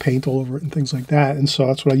board's got all paint all over it and things like that. And so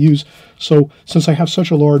that's what I use. So since I have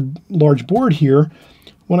such a large board here,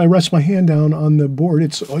 when I rest my hand down on the board,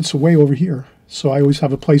 it's way over here. So I always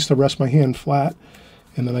have a place to rest my hand flat,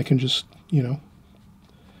 and then I can just, you know,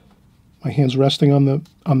 my hand's resting on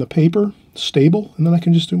the paper, stable, and then I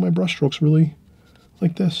can just do my brush strokes really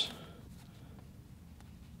like this.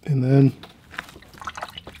 And then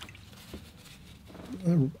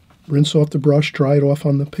rinse off the brush, dry it off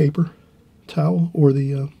on the paper towel or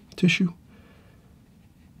the tissue.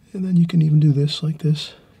 And then you can even do this like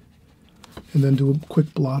this. And then do a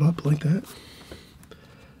quick blot up like that.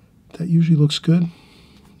 That usually looks good.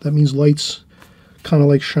 That means light's kind of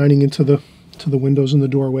like shining into the windows and the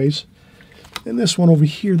doorways. And this one over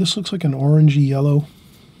here, this looks like an orangey yellow.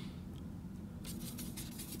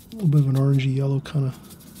 A little bit of an orangey yellow kind of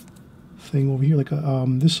thing over here. Like a,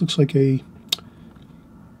 this looks like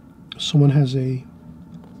someone has a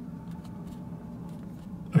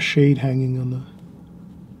shade hanging on the,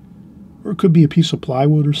 or it could be a piece of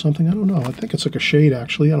plywood or something. I don't know. I think it's like a shade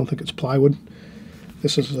actually. I don't think it's plywood.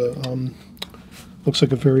 This is a, looks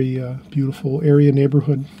like a very beautiful area,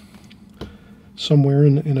 neighborhood, somewhere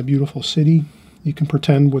in a beautiful city. You can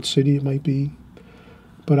pretend what city it might be.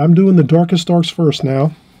 But I'm doing the darkest darks first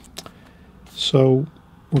now. So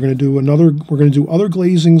we're going to do other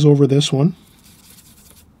glazings over this one.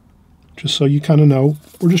 just so you kind of know.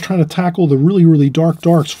 We're just trying to tackle the really, really dark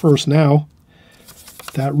darks first now.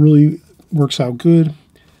 That really works out good.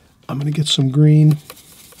 I'm going to get some green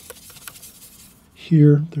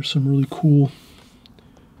here. There's some really cool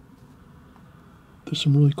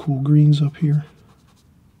greens up here.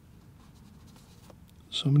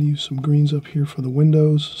 So I'm going to use some greens up here for the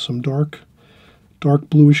windows, some dark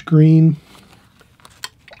bluish green,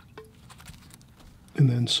 and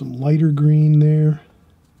then some lighter green there.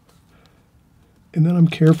 And then I'm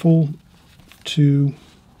careful to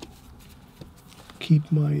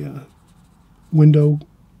keep my window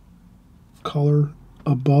color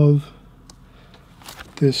above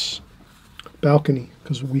this balcony,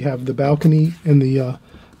 because we have the balcony and the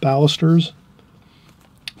balusters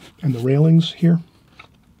and the railings here.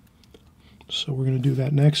 So we're going to do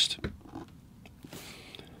that next.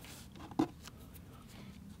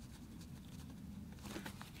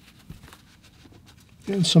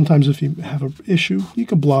 And sometimes if you have an issue, you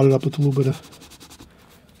can blot it up with a little bit of,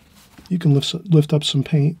 you can lift up some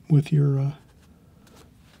paint with your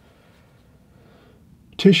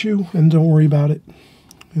tissue, and don't worry about it.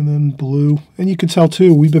 And then blue. And you can tell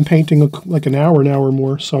too, we've been painting like an hour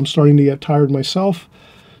more, so I'm starting to get tired myself.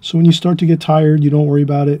 So when you start to get tired, you don't worry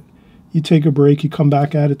about it. You take a break, you come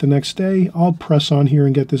back at it the next day. I'll press on here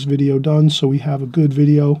and get this video done so we have a good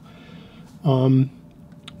video to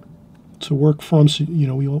work from. So, you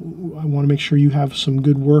know, I want to make sure you have some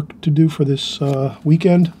good work to do for this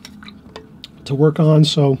weekend to work on.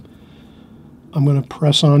 So I'm going to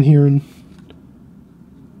press on here and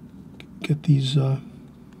get these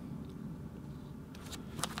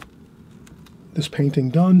this painting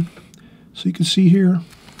done. So you can see here,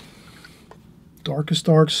 darkest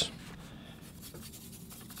darks.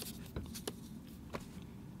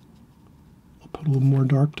 I'll put a little more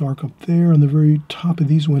dark up there on the very top of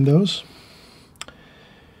these windows.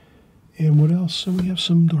 And what else? So we have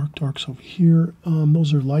some darks over here.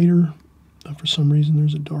 Those are lighter. For some reason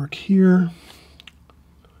there's a dark here.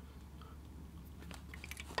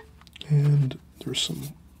 And there's some,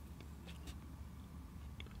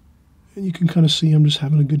 and you can kind of see I'm just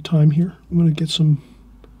having a good time here. I'm going to get some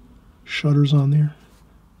shutters on there.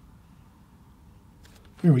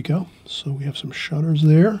 There we go. So we have some shutters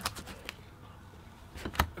there.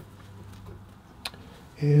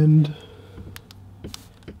 And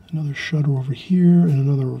another shutter over here and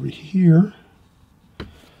another over here.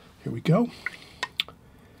 Here we go.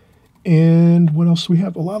 And what else do we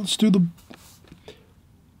have? Well, let's do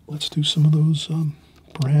some of those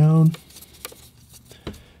brown.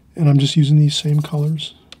 And I'm just using these same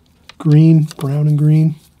colors. Green, brown and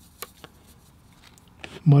green.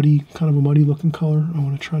 Muddy, kind of a muddy looking color. I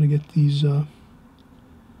want to try to get these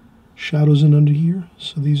shadows in under here.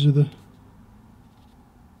 So these are the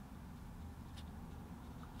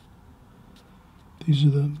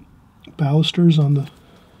balusters on the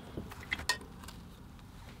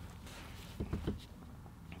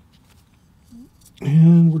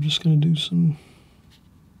and we're just going to do some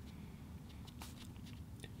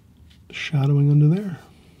shadowing under there.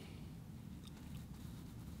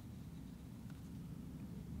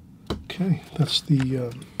 Okay, that's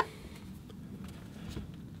the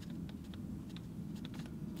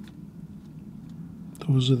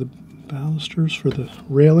those are the balusters for the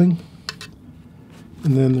railing.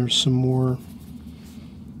 And then there's some more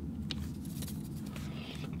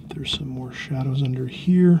shadows under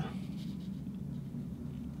here.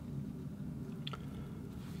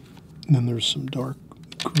 And then there's some dark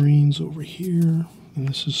greens over here. And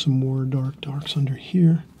this is some more darks under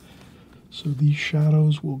here. So these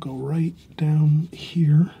shadows will go right down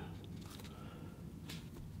here.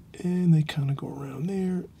 And they kind of go around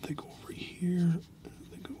there. They go over here.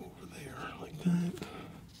 They go over there like that.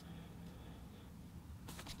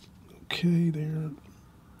 Okay, there.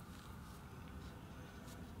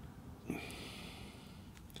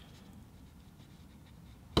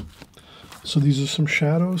 So these are some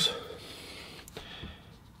shadows.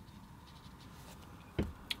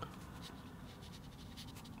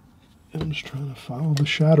 And I'm just trying to follow the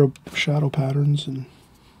shadow patterns, and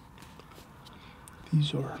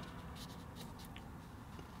these are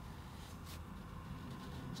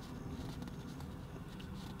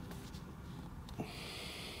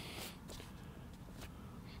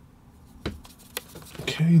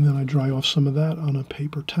okay, and then I dry off some of that on a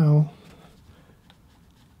paper towel.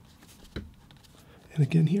 And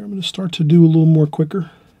again here I'm going to start to do a little more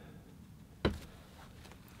quicker.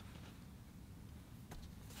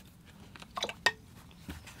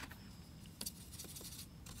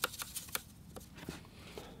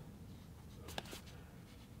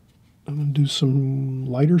 I'm going to do some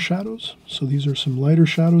lighter shadows. So these are some lighter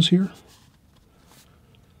shadows here.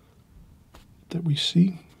 that we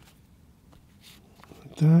see.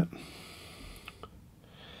 Like that.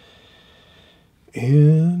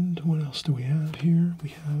 And what else do we have here? We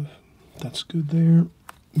have, that's good there.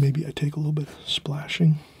 Maybe I take a little bit of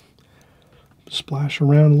splashing. Splash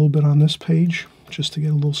around a little bit on this page just to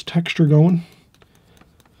get a little texture going.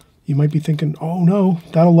 You might be thinking, oh no,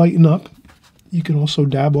 that'll lighten up. You can also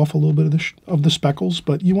dab off a little bit of the speckles,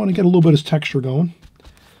 but you want to get a little bit of texture going.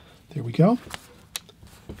 There we go.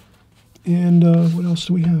 And what else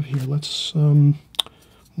do we have here? Let's,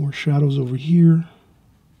 more shadows over here.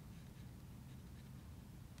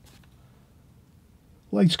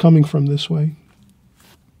 Light's coming from this way.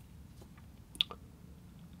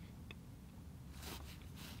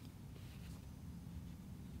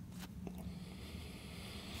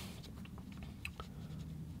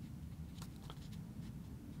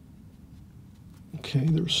 Okay,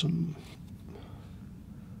 there's some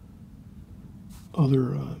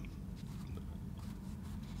other and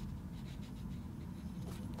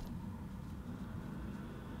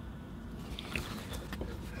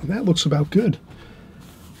that looks about good.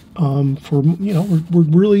 For, you know, we're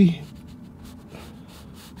really,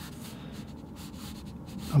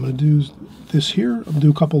 I'm going to do this here. I'm going to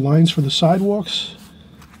do a couple lines for the sidewalks.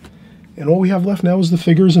 And all we have left now is the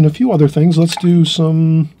figures and a few other things. Let's do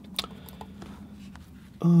some,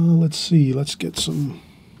 let's see, let's get some,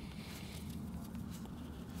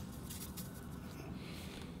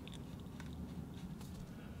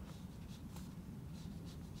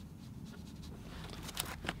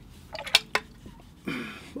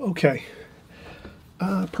 okay,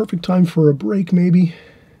 perfect time for a break maybe.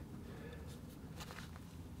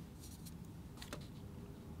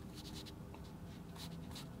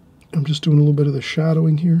 I'm just doing a little bit of the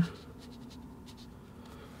shadowing here.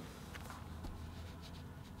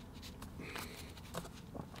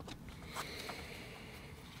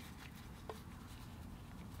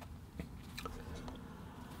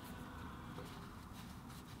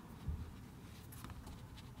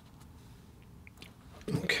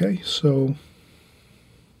 Okay, so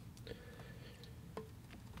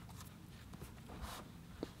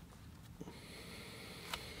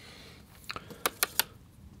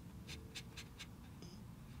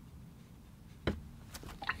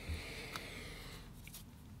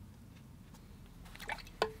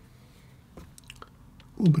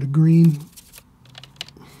a little bit of green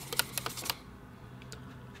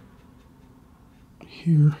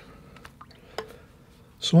here.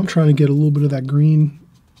 So I'm trying to get a little bit of that green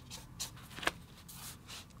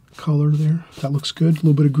color there. That looks good. A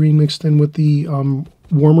little bit of green mixed in with the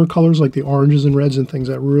warmer colors like the oranges and reds and things.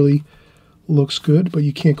 That really looks good, but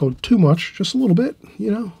you can't go too much. Just a little bit,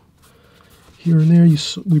 you know. Here and there,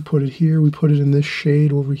 we put it here. We put it in this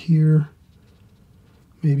shade over here.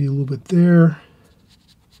 Maybe a little bit there.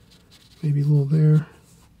 Maybe a little there.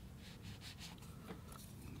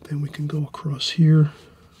 Then we can go across here.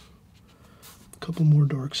 A couple more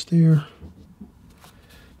darks there.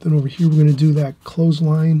 Then over here we're going to do that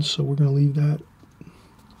clothesline, so we're going to leave that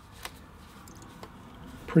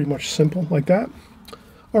pretty much simple like that.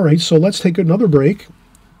 All right, so let's take another break.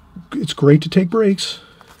 It's great to take breaks.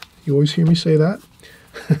 You always hear me say that.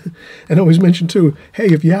 And I always mention too, hey,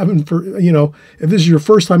 if you haven't, if this is your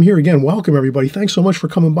first time here, again, welcome everybody. Thanks so much for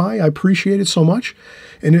coming by. I appreciate it so much.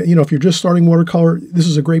 And if you're just starting watercolor, this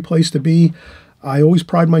is a great place to be. I always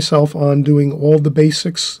pride myself on doing all the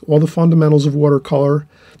basics, all the fundamentals of watercolor,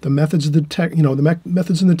 the methods of the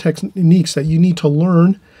methods and the techniques that you need to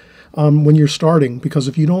learn when you're starting. Because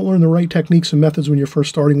if you don't learn the right techniques and methods when you're first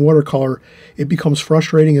starting watercolor, it becomes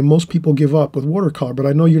frustrating and most people give up with watercolor. But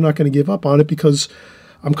I know you're not going to give up on it because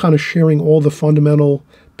I'm kind of sharing all the fundamental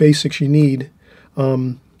basics you need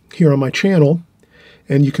here on my channel.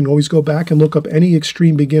 And you can always go back and look up any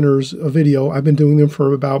Extreme Beginners video. I've been doing them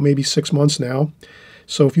for about maybe 6 months now.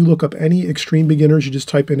 So if you look up any Extreme Beginners, you just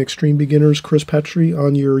type in Extreme Beginners Chris Petri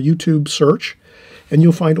on your YouTube search, and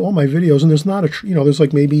you'll find all my videos. And there's not there's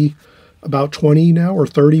like maybe about 20 now or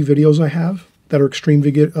 30 videos I have that are Extreme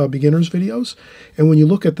Beginners videos. And when you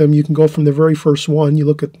look at them, you can go from the very first one, you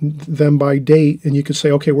look at them by date, and you can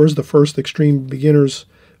say, okay, where's the first Extreme Beginners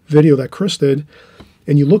video that Chris did?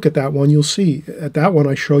 And you look at that one, you'll see at that one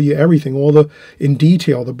I show you everything, in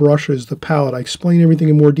detail, the brushes, the palette. I explain everything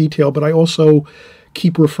in more detail, but I also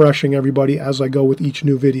keep refreshing everybody as I go with each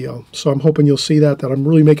new video. So I'm hoping you'll see that I'm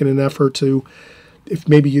really making an effort to, if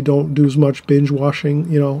maybe you don't do as much binge watching,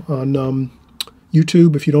 on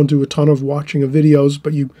YouTube, if you don't do a ton of watching of videos,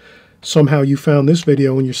 but somehow you found this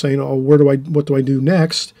video and you're saying, oh, what do I do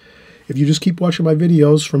next? if you just keep watching my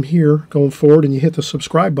videos from here going forward and you hit the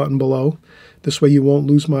subscribe button below, this way you won't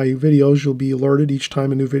lose my videos. You'll be alerted each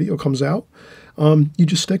time a new video comes out. You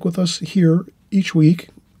just stick with us here each week,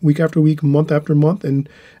 week after week, month after month, and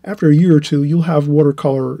after a year or two, you'll have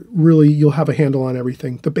watercolor. Really, you'll have a handle on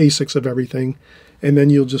everything, the basics of everything, and then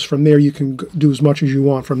you'll just, from there, you can do as much as you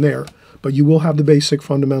want from there. But you will have the basic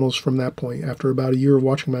fundamentals from that point. After about a year of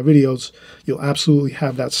watching my videos, you'll absolutely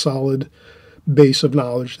have that solid base of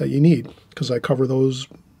knowledge that you need, because I cover those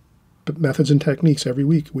methods and techniques every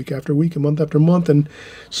week, week after week, and month after month. And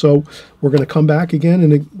so we're going to come back again,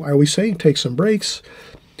 and I always say, take some breaks,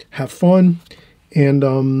 have fun, and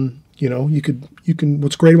you know, you can.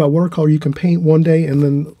 What's great about watercolor, you can paint one day, and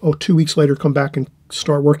then 2 weeks later, come back and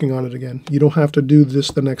start working on it again. You don't have to do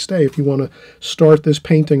this the next day. If you want to start this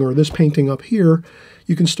painting or this painting up here,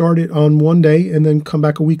 you can start it on one day and then come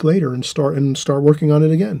back a week later and start working on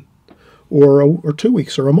it again, or 2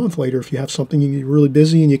 weeks or a month later. If you have something you're really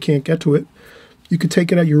busy and you can't get to it, you could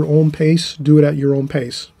take it at your own pace. Do it at your own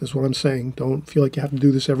pace is what I'm saying. Don't feel like you have to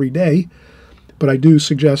do this every day, but I do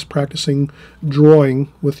suggest practicing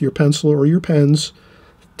drawing with your pencil or your pens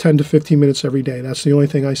 10 to 15 minutes every day. That's the only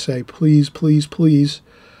thing I say. Please, please, please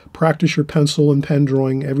practice your pencil and pen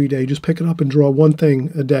drawing every day. Just pick it up and draw one thing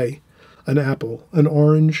a day. An apple, an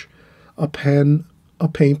orange, a pen, a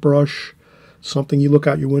paintbrush, something you look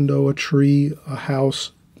out your window, a tree, a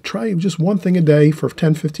house. Try just one thing a day for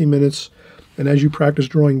 10, 15 minutes. And as you practice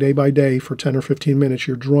drawing day by day for 10 or 15 minutes,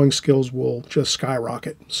 your drawing skills will just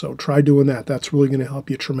skyrocket. So try doing that. That's really going to help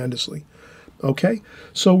you tremendously. Okay,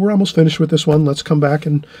 so we're almost finished with this one. Let's come back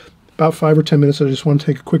in about 5 or 10 minutes. I just want to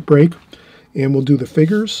take a quick break, and we'll do the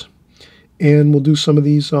figures, and we'll do some of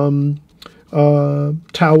these towels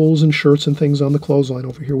and shirts and things on the clothesline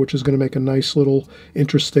over here, which is going to make a nice little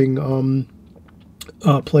interesting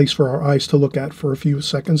place for our eyes to look at for a few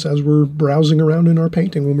seconds as we're browsing around in our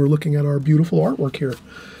painting when we're looking at our beautiful artwork here.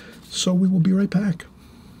 So we will be right back.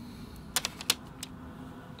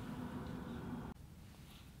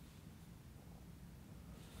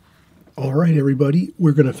 All right, everybody,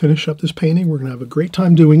 we're going to finish up this painting. We're going to have a great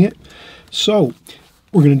time doing it. So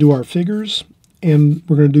we're going to do our figures, and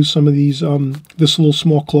we're going to do some of these, this little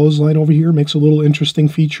small clothesline over here makes a little interesting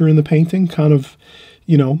feature in the painting, kind of,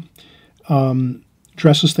 you know,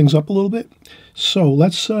 dresses things up a little bit. So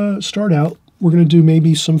let's start out. We're going to do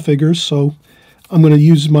maybe some figures. So I'm going to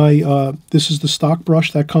use my, this is the stock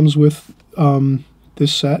brush that comes with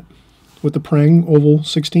this set, with the Prang Oval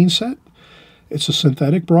 16 set. It's a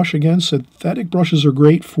synthetic brush. Again, synthetic brushes are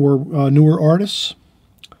great for newer artists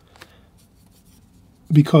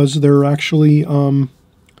because they're actually,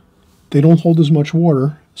 they don't hold as much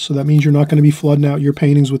water. So that means you're not going to be flooding out your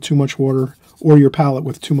paintings with too much water, or your palette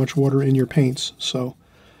with too much water in your paints. So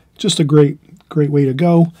just a great way to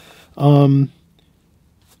go. I'm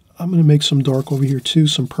going to make some dark over here too,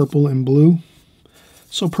 some purple and blue.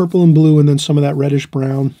 So purple and blue, and then some of that reddish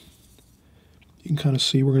brown. You can kind of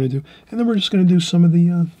see we're going to do. And then we're just going to do some of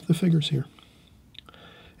the figures here.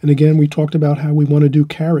 And again, we talked about how we want to do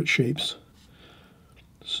carrot shapes.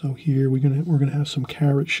 So here we're going to have some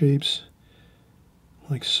carrot shapes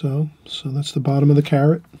like so. So that's the bottom of the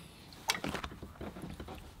carrot.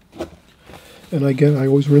 And again, I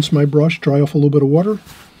always rinse my brush, dry off a little bit of water.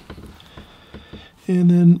 And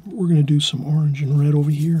then we're going to do some orange and red over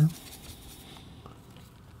here.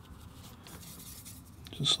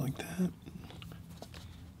 Just like that.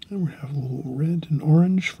 And we have a little red and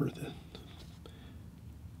orange for the...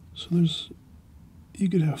 So there's... You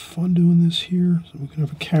could have fun doing this here. So we can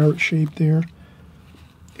have a carrot shape there.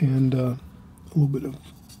 And a little bit of...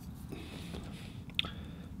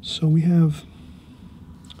 So we have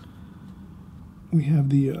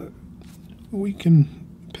the... we can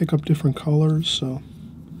pick up different colors. So,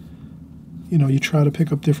 you know, you try to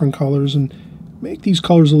pick up different colors and make these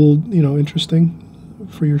colors a little, you know, interesting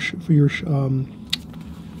for your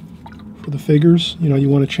for the figures. You know, you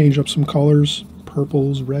want to change up some colors,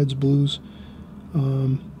 purples, reds, blues,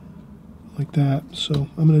 like that. So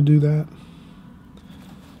I'm going to do that.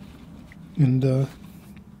 And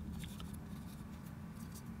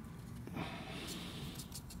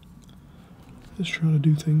just trying to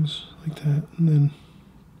do things like that. And then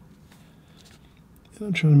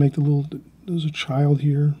I'm trying to make the little, there's a child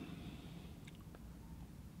here.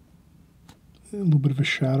 And a little bit of a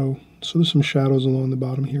shadow. So there's some shadows along the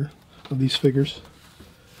bottom here of these figures.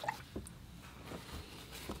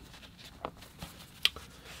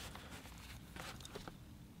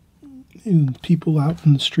 And people out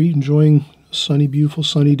in the street enjoying a sunny, beautiful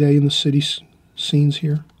sunny day in the city scenes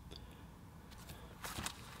here.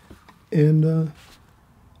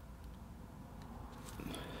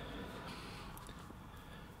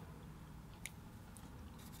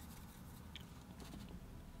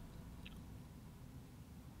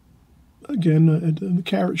 Again, the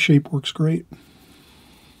carrot shape works great.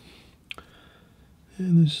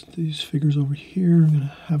 And there's these figures over here. I'm going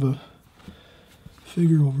to have a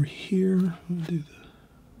figure over here. I'm going to do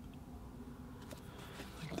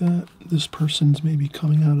like that. This person's maybe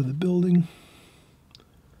coming out of the building.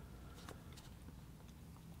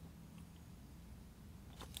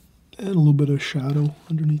 And a little bit of shadow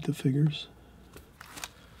underneath the figures.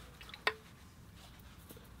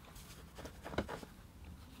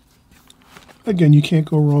 Again, you can't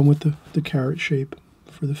go wrong with the carrot shape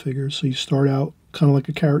for the figures. So you start out kind of like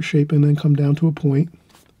a carrot shape and then come down to a point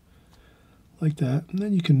like that. And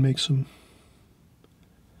then you can make some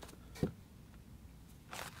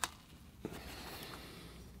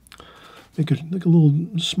like a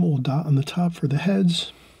little small dot on the top for the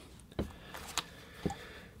heads.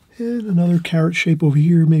 And another carrot shape over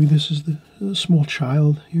here. Maybe this is the small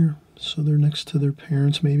child here. So they're next to their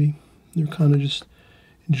parents maybe. They're kind of just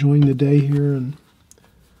enjoying the day here, and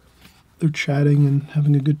they're chatting and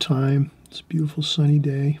having a good time. It's a beautiful sunny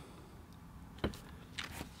day.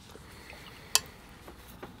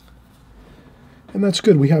 And that's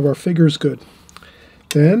good. We have our figures good.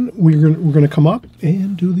 Then we're gonna come up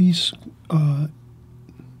and do these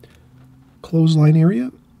clothesline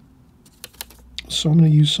area. So I'm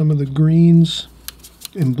going to use some of the greens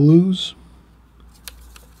and blues.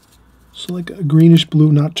 So like a greenish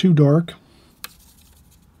blue, not too dark,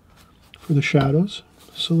 for the shadows.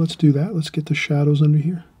 So let's do that. Let's get the shadows under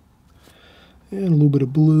here. And a little bit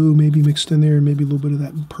of blue maybe mixed in there, and maybe a little bit of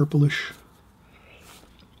that purplish.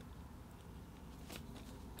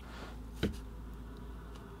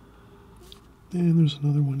 And there's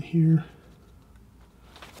another one here.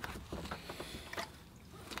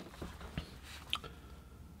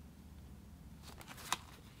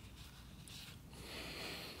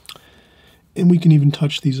 And we can even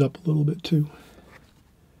touch these up a little bit too,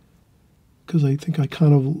 because I think I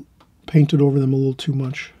kind of painted over them a little too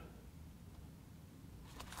much.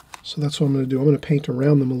 So that's what I'm going to do. I'm going to paint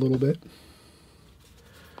around them a little bit.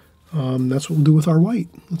 That's what we'll do with our white.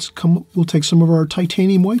 We'll take some of our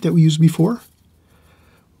titanium white that we used before,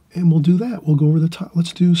 and we'll do that. We'll go over the top.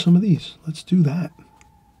 Let's do some of these. Let's do that.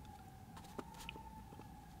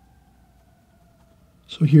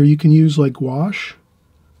 So here you can use like gouache.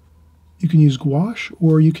 You can use gouache,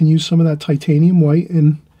 or you can use some of that titanium white,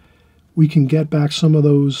 and we can get back some of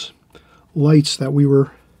those lights that we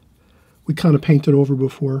kind of painted over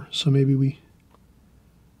before. So maybe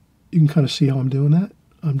you can kind of see how I'm doing that.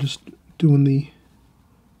 I'm just doing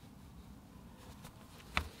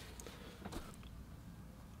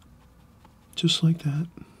just like that.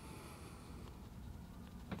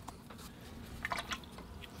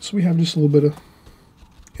 So we have just a little bit of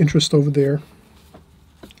interest over there.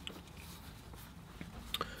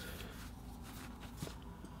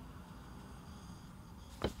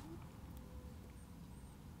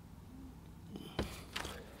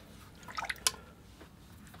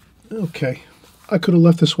 Okay, I could have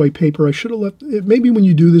left this white paper. I should have left it. Maybe when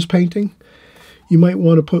you do this painting, you might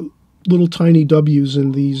want to put little tiny W's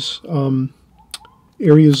in these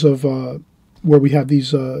areas of where we have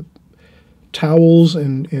these towels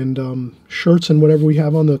and shirts and whatever we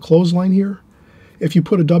have on the clothesline here. If you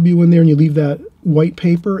put a W in there and you leave that white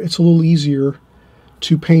paper, it's a little easier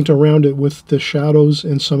to paint around it with the shadows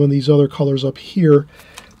and some of these other colors up here.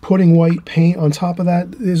 Putting white paint on top of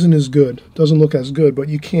that isn't as good. Doesn't look as good, but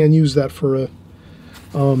you can use that for a,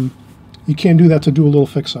 you can do that to do a little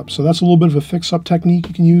fix-up. So that's a little bit of a fix-up technique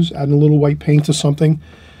you can use, adding a little white paint to something.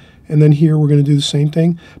 And then here we're going to do the same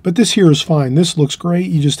thing. But this here is fine. This looks great.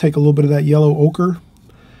 You just take a little bit of that yellow ochre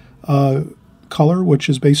color, which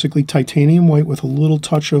is basically titanium white with a little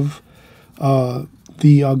touch of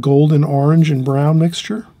the golden orange and brown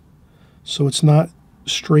mixture. So it's not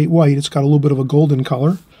straight white. It's got a little bit of a golden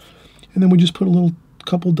color. And then we just put a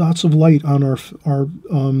couple dots of light on our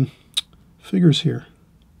figures here.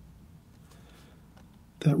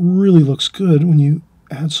 That really looks good when you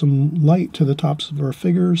add some light to the tops of our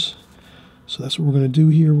figures. So that's what we're going to do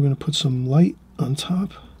here. We're going to put some light on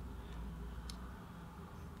top.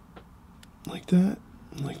 Like that,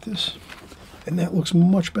 like this. And that looks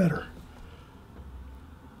much better.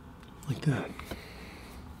 Like that.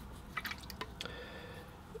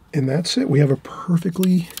 And that's it. We have a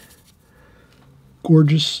perfectly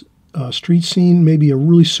gorgeous street scene. Maybe a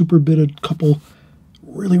really super bit of couple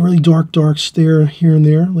really darks there, here and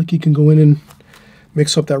there. Like you can go in and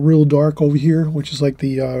mix up that real dark over here, which is like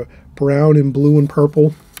the brown and blue and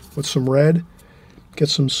purple with some red. Get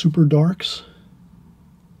some super darks.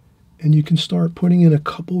 And you can start putting in a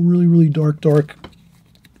couple really dark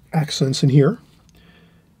accents in here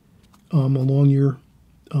along your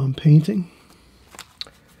painting.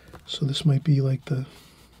 So this might be like the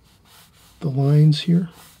lines here,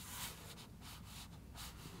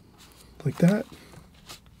 like that,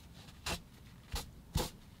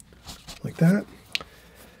 like that.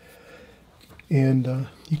 And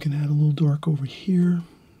you can add a little dark over here.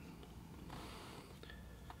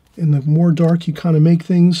 And the more dark you kind of make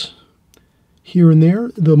things here and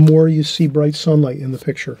there, the more you see bright sunlight in the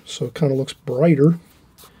picture. So it kind of looks brighter.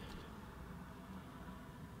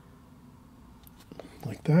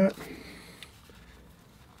 Like that.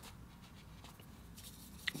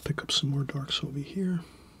 Pick up some more darks over here.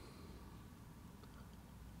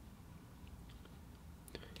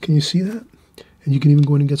 Can you see that? And you can even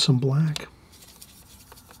go in and get some black.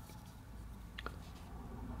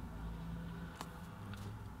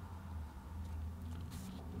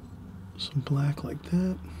 Some black like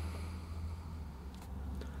that.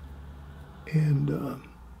 And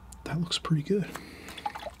that looks pretty good.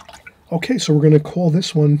 Okay, so we're going to call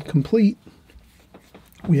this one complete.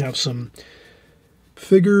 We have some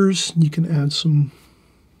figures. You can add some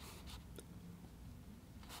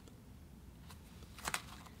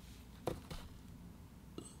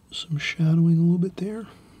shadowing a little bit there.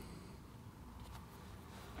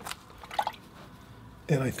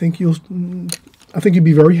 And I think you'd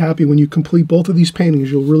be very happy when you complete both of these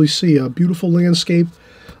paintings. You'll really see a beautiful landscape,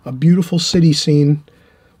 a beautiful city scene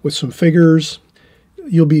with some figures.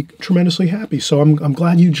 You'll be tremendously happy. So I'm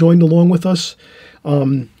glad you joined along with us.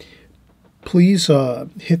 Please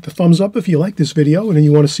hit the thumbs up if you like this video and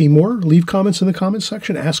you want to see more. Leave comments in the comment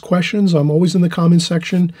section. Ask questions. I'm always in the comment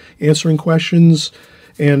section answering questions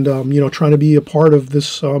and trying to be a part of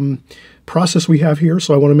this process we have here.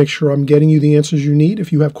 So I want to make sure I'm getting you the answers you need.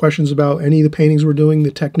 If you have questions about any of the paintings we're doing,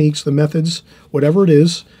 the techniques, the methods, whatever it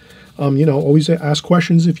is, always ask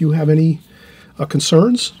questions. If you have any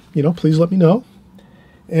concerns, please let me know.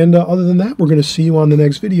 And other than that, we're going to see you on the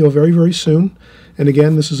next video very, very soon. And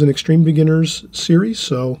again, this is an Extreme Beginners series,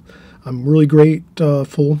 so I'm really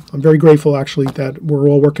grateful. I'm very grateful, actually, that we're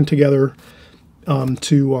all working together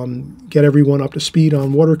to get everyone up to speed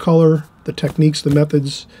on watercolor, the techniques, the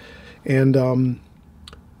methods, and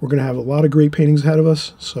we're going to have a lot of great paintings ahead of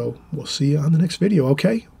us. So we'll see you on the next video,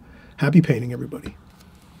 okay? Happy painting, everybody.